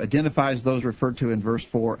Galatians 5 identifies those referred to in verse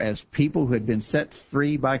 4 as people who had been set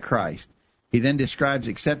free by Christ. He then describes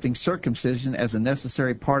accepting circumcision as a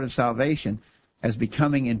necessary part of salvation as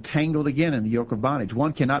becoming entangled again in the yoke of bondage.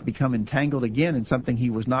 One cannot become entangled again in something he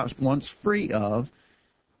was not once free of.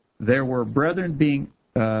 These were brethren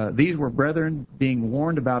being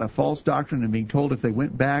warned about a false doctrine and being told if they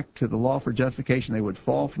went back to the law for justification, they would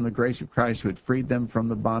fall from the grace of Christ who had freed them from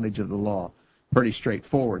the bondage of the law. Pretty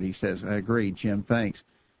straightforward, he says. I agree, Jim, thanks.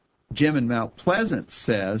 Jim in Mount Pleasant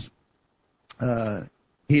says,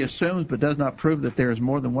 he assumes but does not prove that there is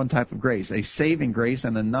more than one type of grace, a saving grace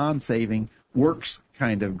and a non-saving works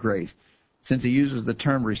kind of grace. Since he uses the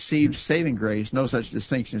term received saving grace, no such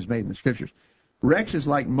distinction is made in the Scriptures. Rex is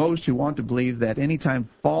like most who want to believe that anytime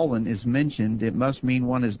fallen is mentioned, it must mean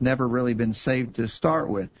one has never really been saved to start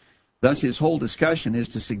with. Thus, his whole discussion is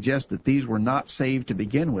to suggest that these were not saved to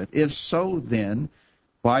begin with. If so, then,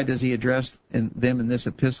 why does he address them in this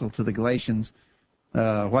epistle to the Galatians?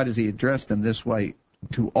 Why does he address them this way?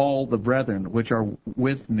 To all the brethren which are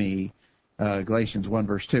with me, Galatians 1,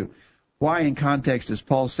 verse 2. Why in context does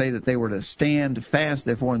Paul say that they were to stand fast,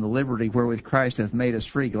 therefore, in the liberty wherewith Christ hath made us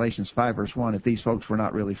free, Galatians 5, verse 1, if these folks were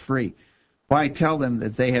not really free? Why tell them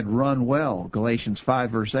that they had run well, Galatians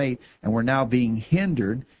 5, verse 8, and were now being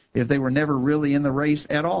hindered if they were never really in the race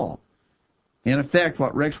at all? In effect,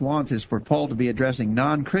 what Rex wants is for Paul to be addressing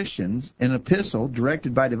non-Christians in an epistle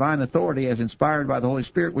directed by divine authority as inspired by the Holy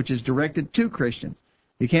Spirit, which is directed to Christians.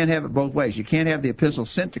 You can't have it both ways. You can't have the epistle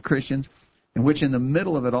sent to Christians in which in the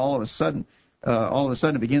middle of it all of a sudden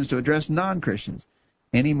it begins to address non-Christians,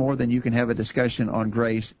 any more than you can have a discussion on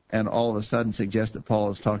grace and all of a sudden suggest that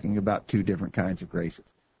Paul is talking about two different kinds of graces.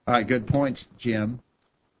 All right, good points, Jim.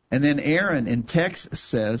 And then Aaron in text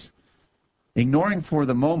says, ignoring for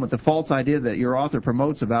the moment the false idea that your author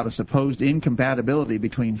promotes about a supposed incompatibility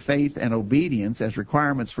between faith and obedience as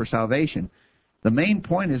requirements for salvation, the main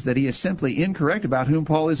point is that he is simply incorrect about whom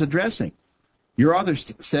Paul is addressing. Your author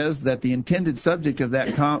says that the intended subject of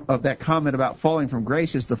that comment about falling from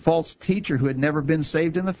grace is the false teacher who had never been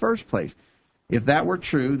saved in the first place. If that were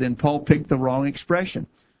true, then Paul picked the wrong expression.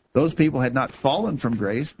 Those people had not fallen from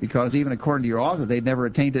grace because even according to your author, they'd never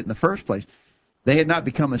attained it in the first place. They had not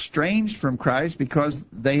become estranged from Christ because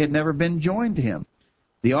they had never been joined to him.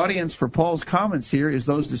 The audience for Paul's comments here is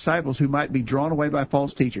those disciples who might be drawn away by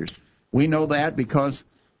false teachers. We know that because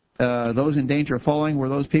those in danger of falling were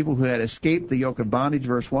those people who had escaped the yoke of bondage,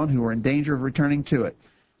 verse 1, who were in danger of returning to it.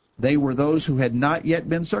 They were those who had not yet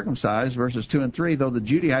been circumcised, verses 2 and 3, though the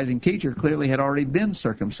Judaizing teacher clearly had already been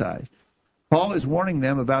circumcised. Paul is warning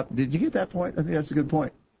them about, did you get that point? I think that's a good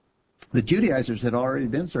point. The Judaizers had already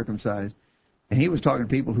been circumcised, and he was talking to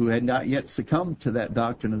people who had not yet succumbed to that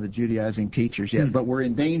doctrine of the Judaizing teachers yet, but were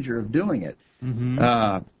in danger of doing it.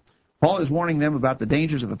 Mm-hmm. Paul is warning them about the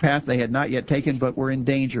dangers of a path they had not yet taken, but were in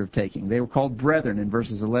danger of taking. They were called brethren in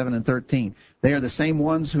verses 11 and 13. They are the same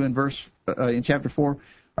ones who in chapter 4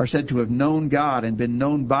 are said to have known God and been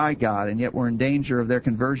known by God, and yet were in danger of their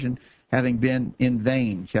conversion having been in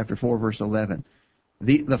vain, chapter 4, verse 11.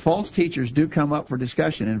 The false teachers do come up for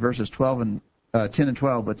discussion in verses 10 and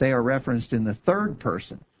 12, but they are referenced in the third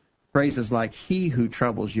person. Phrases like he who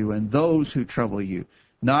troubles you and those who trouble you,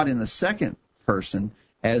 not in the second person,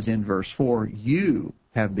 as in verse 4, you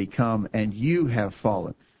have become and you have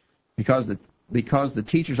fallen. Because the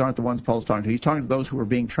teachers aren't the ones Paul's talking to. He's talking to those who are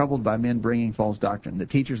being troubled by men bringing false doctrine. The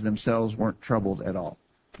teachers themselves weren't troubled at all.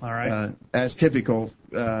 All right. As typical,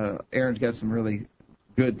 Aaron's got some really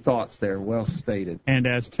good thoughts there, well stated. And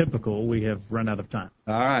as typical, we have run out of time.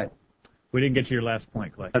 All right. We didn't get to your last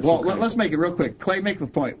point, Clay. Let's make it real quick. Clay, make the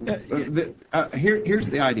point. Here's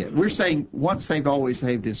the idea. We're saying once saved, always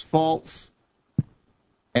saved is false.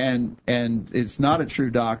 And it's not a true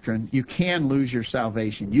doctrine. You can lose your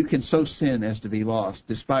salvation. You can so sin as to be lost,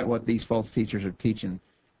 despite what these false teachers are teaching.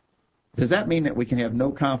 Does that mean that we can have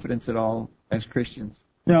no confidence at all as Christians?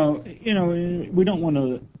 No, we don't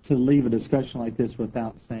want to leave a discussion like this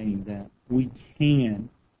without saying that we can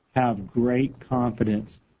have great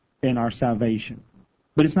confidence in our salvation.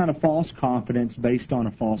 But it's not a false confidence based on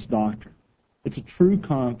a false doctrine. It's a true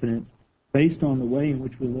confidence based on the way in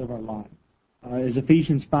which we live our life. As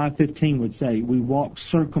Ephesians 5:15 would say, we walk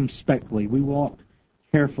circumspectly, we walk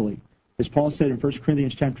carefully. As Paul said in 1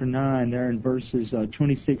 Corinthians chapter 9, there in verses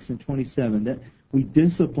 26 and 27, that we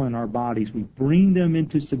discipline our bodies, we bring them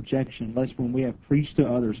into subjection, lest when we have preached to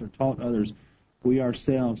others or taught others, we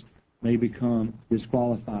ourselves may become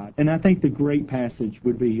disqualified. And I think the great passage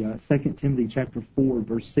would be 2 Timothy chapter 4,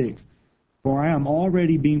 verse 6. For I am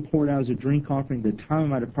already being poured out as a drink offering the time of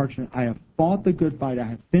my departure. I have fought the good fight. I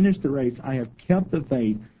have finished the race. I have kept the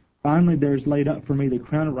faith. Finally, there is laid up for me the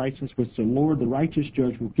crown of righteousness, which the Lord, the righteous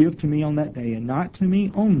judge, will give to me on that day, and not to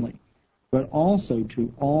me only, but also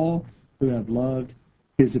to all who have loved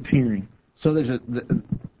his appearing. So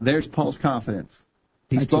there's Paul's confidence.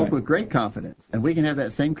 He spoke with great confidence, and we can have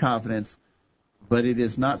that same confidence, but it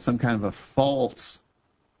is not some kind of a false.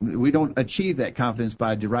 We don't achieve that confidence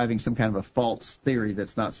by deriving some kind of a false theory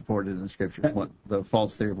that's not supported in the Scripture, the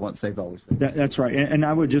false theory of once saved, always saved. That's right. And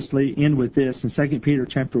I would just end with this. In 2 Peter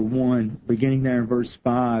chapter 1, beginning there in verse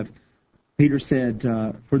 5, Peter said,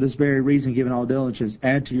 for this very reason, given all diligence,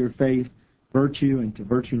 add to your faith virtue, and to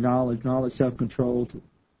virtue knowledge, knowledge self-control, to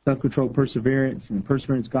self-control perseverance, and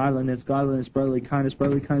perseverance godliness, godliness brotherly kindness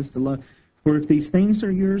to love. For if these things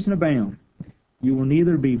are yours and abound, You will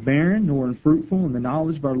neither be barren nor unfruitful in the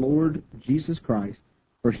knowledge of our Lord Jesus Christ.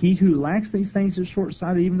 For he who lacks these things is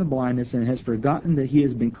short-sighted, even the blindness, and has forgotten that he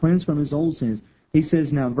has been cleansed from his old sins. He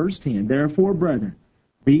says now, verse 10, Therefore, brethren,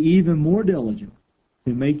 be even more diligent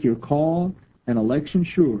to make your call and election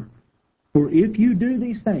sure. For if you do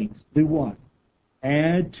these things, do what?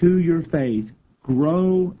 Add to your faith,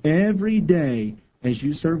 grow every day as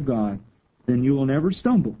you serve God, then you will never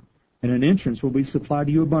stumble, and an entrance will be supplied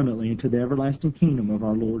to you abundantly into the everlasting kingdom of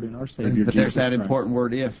our Lord and our Savior, But Jesus there's that Christ. important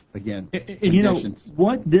word "if" again. And you know,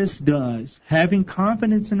 what this does, having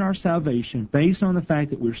confidence in our salvation based on the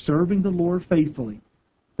fact that we're serving the Lord faithfully,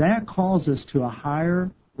 that calls us to a higher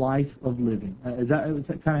life of living. Is that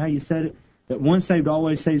kind of how you said it? That once saved,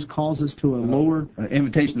 always saved calls us to a lower...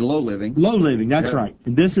 invitation to low living. Low living, that's Yeah. right.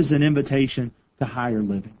 And this is an invitation to higher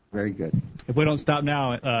living. Very good. If we don't stop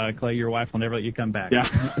now, Clay, your wife will never let you come back. Yeah.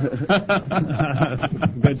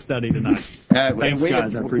 Good study tonight. Thanks,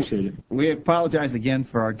 guys. I appreciate it. We apologize again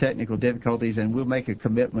for our technical difficulties, and we'll make a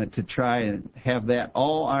commitment to try and have that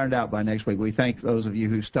all ironed out by next week. We thank those of you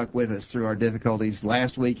who stuck with us through our difficulties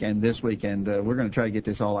last week and this week, and we're going to try to get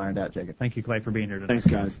this all ironed out, Jacob. Thank you, Clay, for being here tonight. Thanks,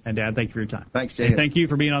 guys. And Dad, thank you for your time. Thanks, Jacob. And thank you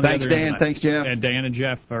for being on the Thanks, other end Dan. tonight. Thanks, Jeff. And Dan and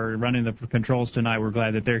Jeff are running the controls tonight. We're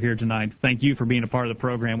glad that they're here tonight. Thank you for being a part of the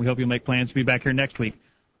program. We hope you'll make plans to be back here next week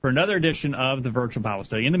for another edition of the Virtual Bible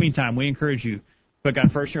Study. In the meantime, we encourage you to put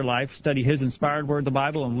God first in your life, study His inspired Word, the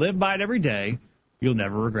Bible, and live by it every day. You'll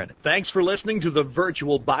never regret it. Thanks for listening to the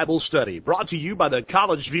Virtual Bible Study, brought to you by the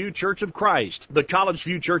College View Church of Christ. The College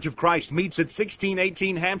View Church of Christ meets at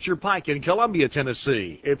 1618 Hampshire Pike in Columbia,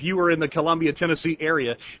 Tennessee. If you are in the Columbia, Tennessee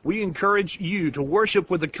area, we encourage you to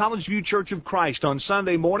worship with the College View Church of Christ on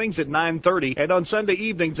Sunday mornings at 9:30 and on Sunday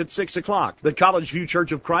evenings at 6 o'clock. The College View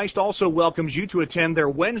Church of Christ also welcomes you to attend their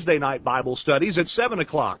Wednesday night Bible studies at 7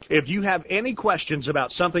 o'clock. If you have any questions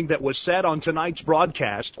about something that was said on tonight's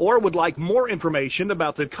broadcast or would like more information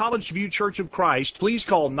about the College View Church of Christ, please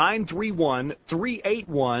call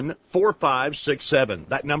 931-381-4567.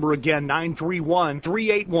 That number again,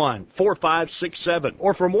 931-381-4567.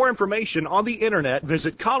 Or for more information on the internet,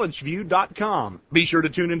 visit collegeview.com. Be sure to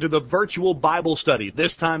tune into the Virtual Bible Study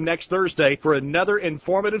this time next Thursday for another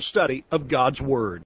informative study of God's Word.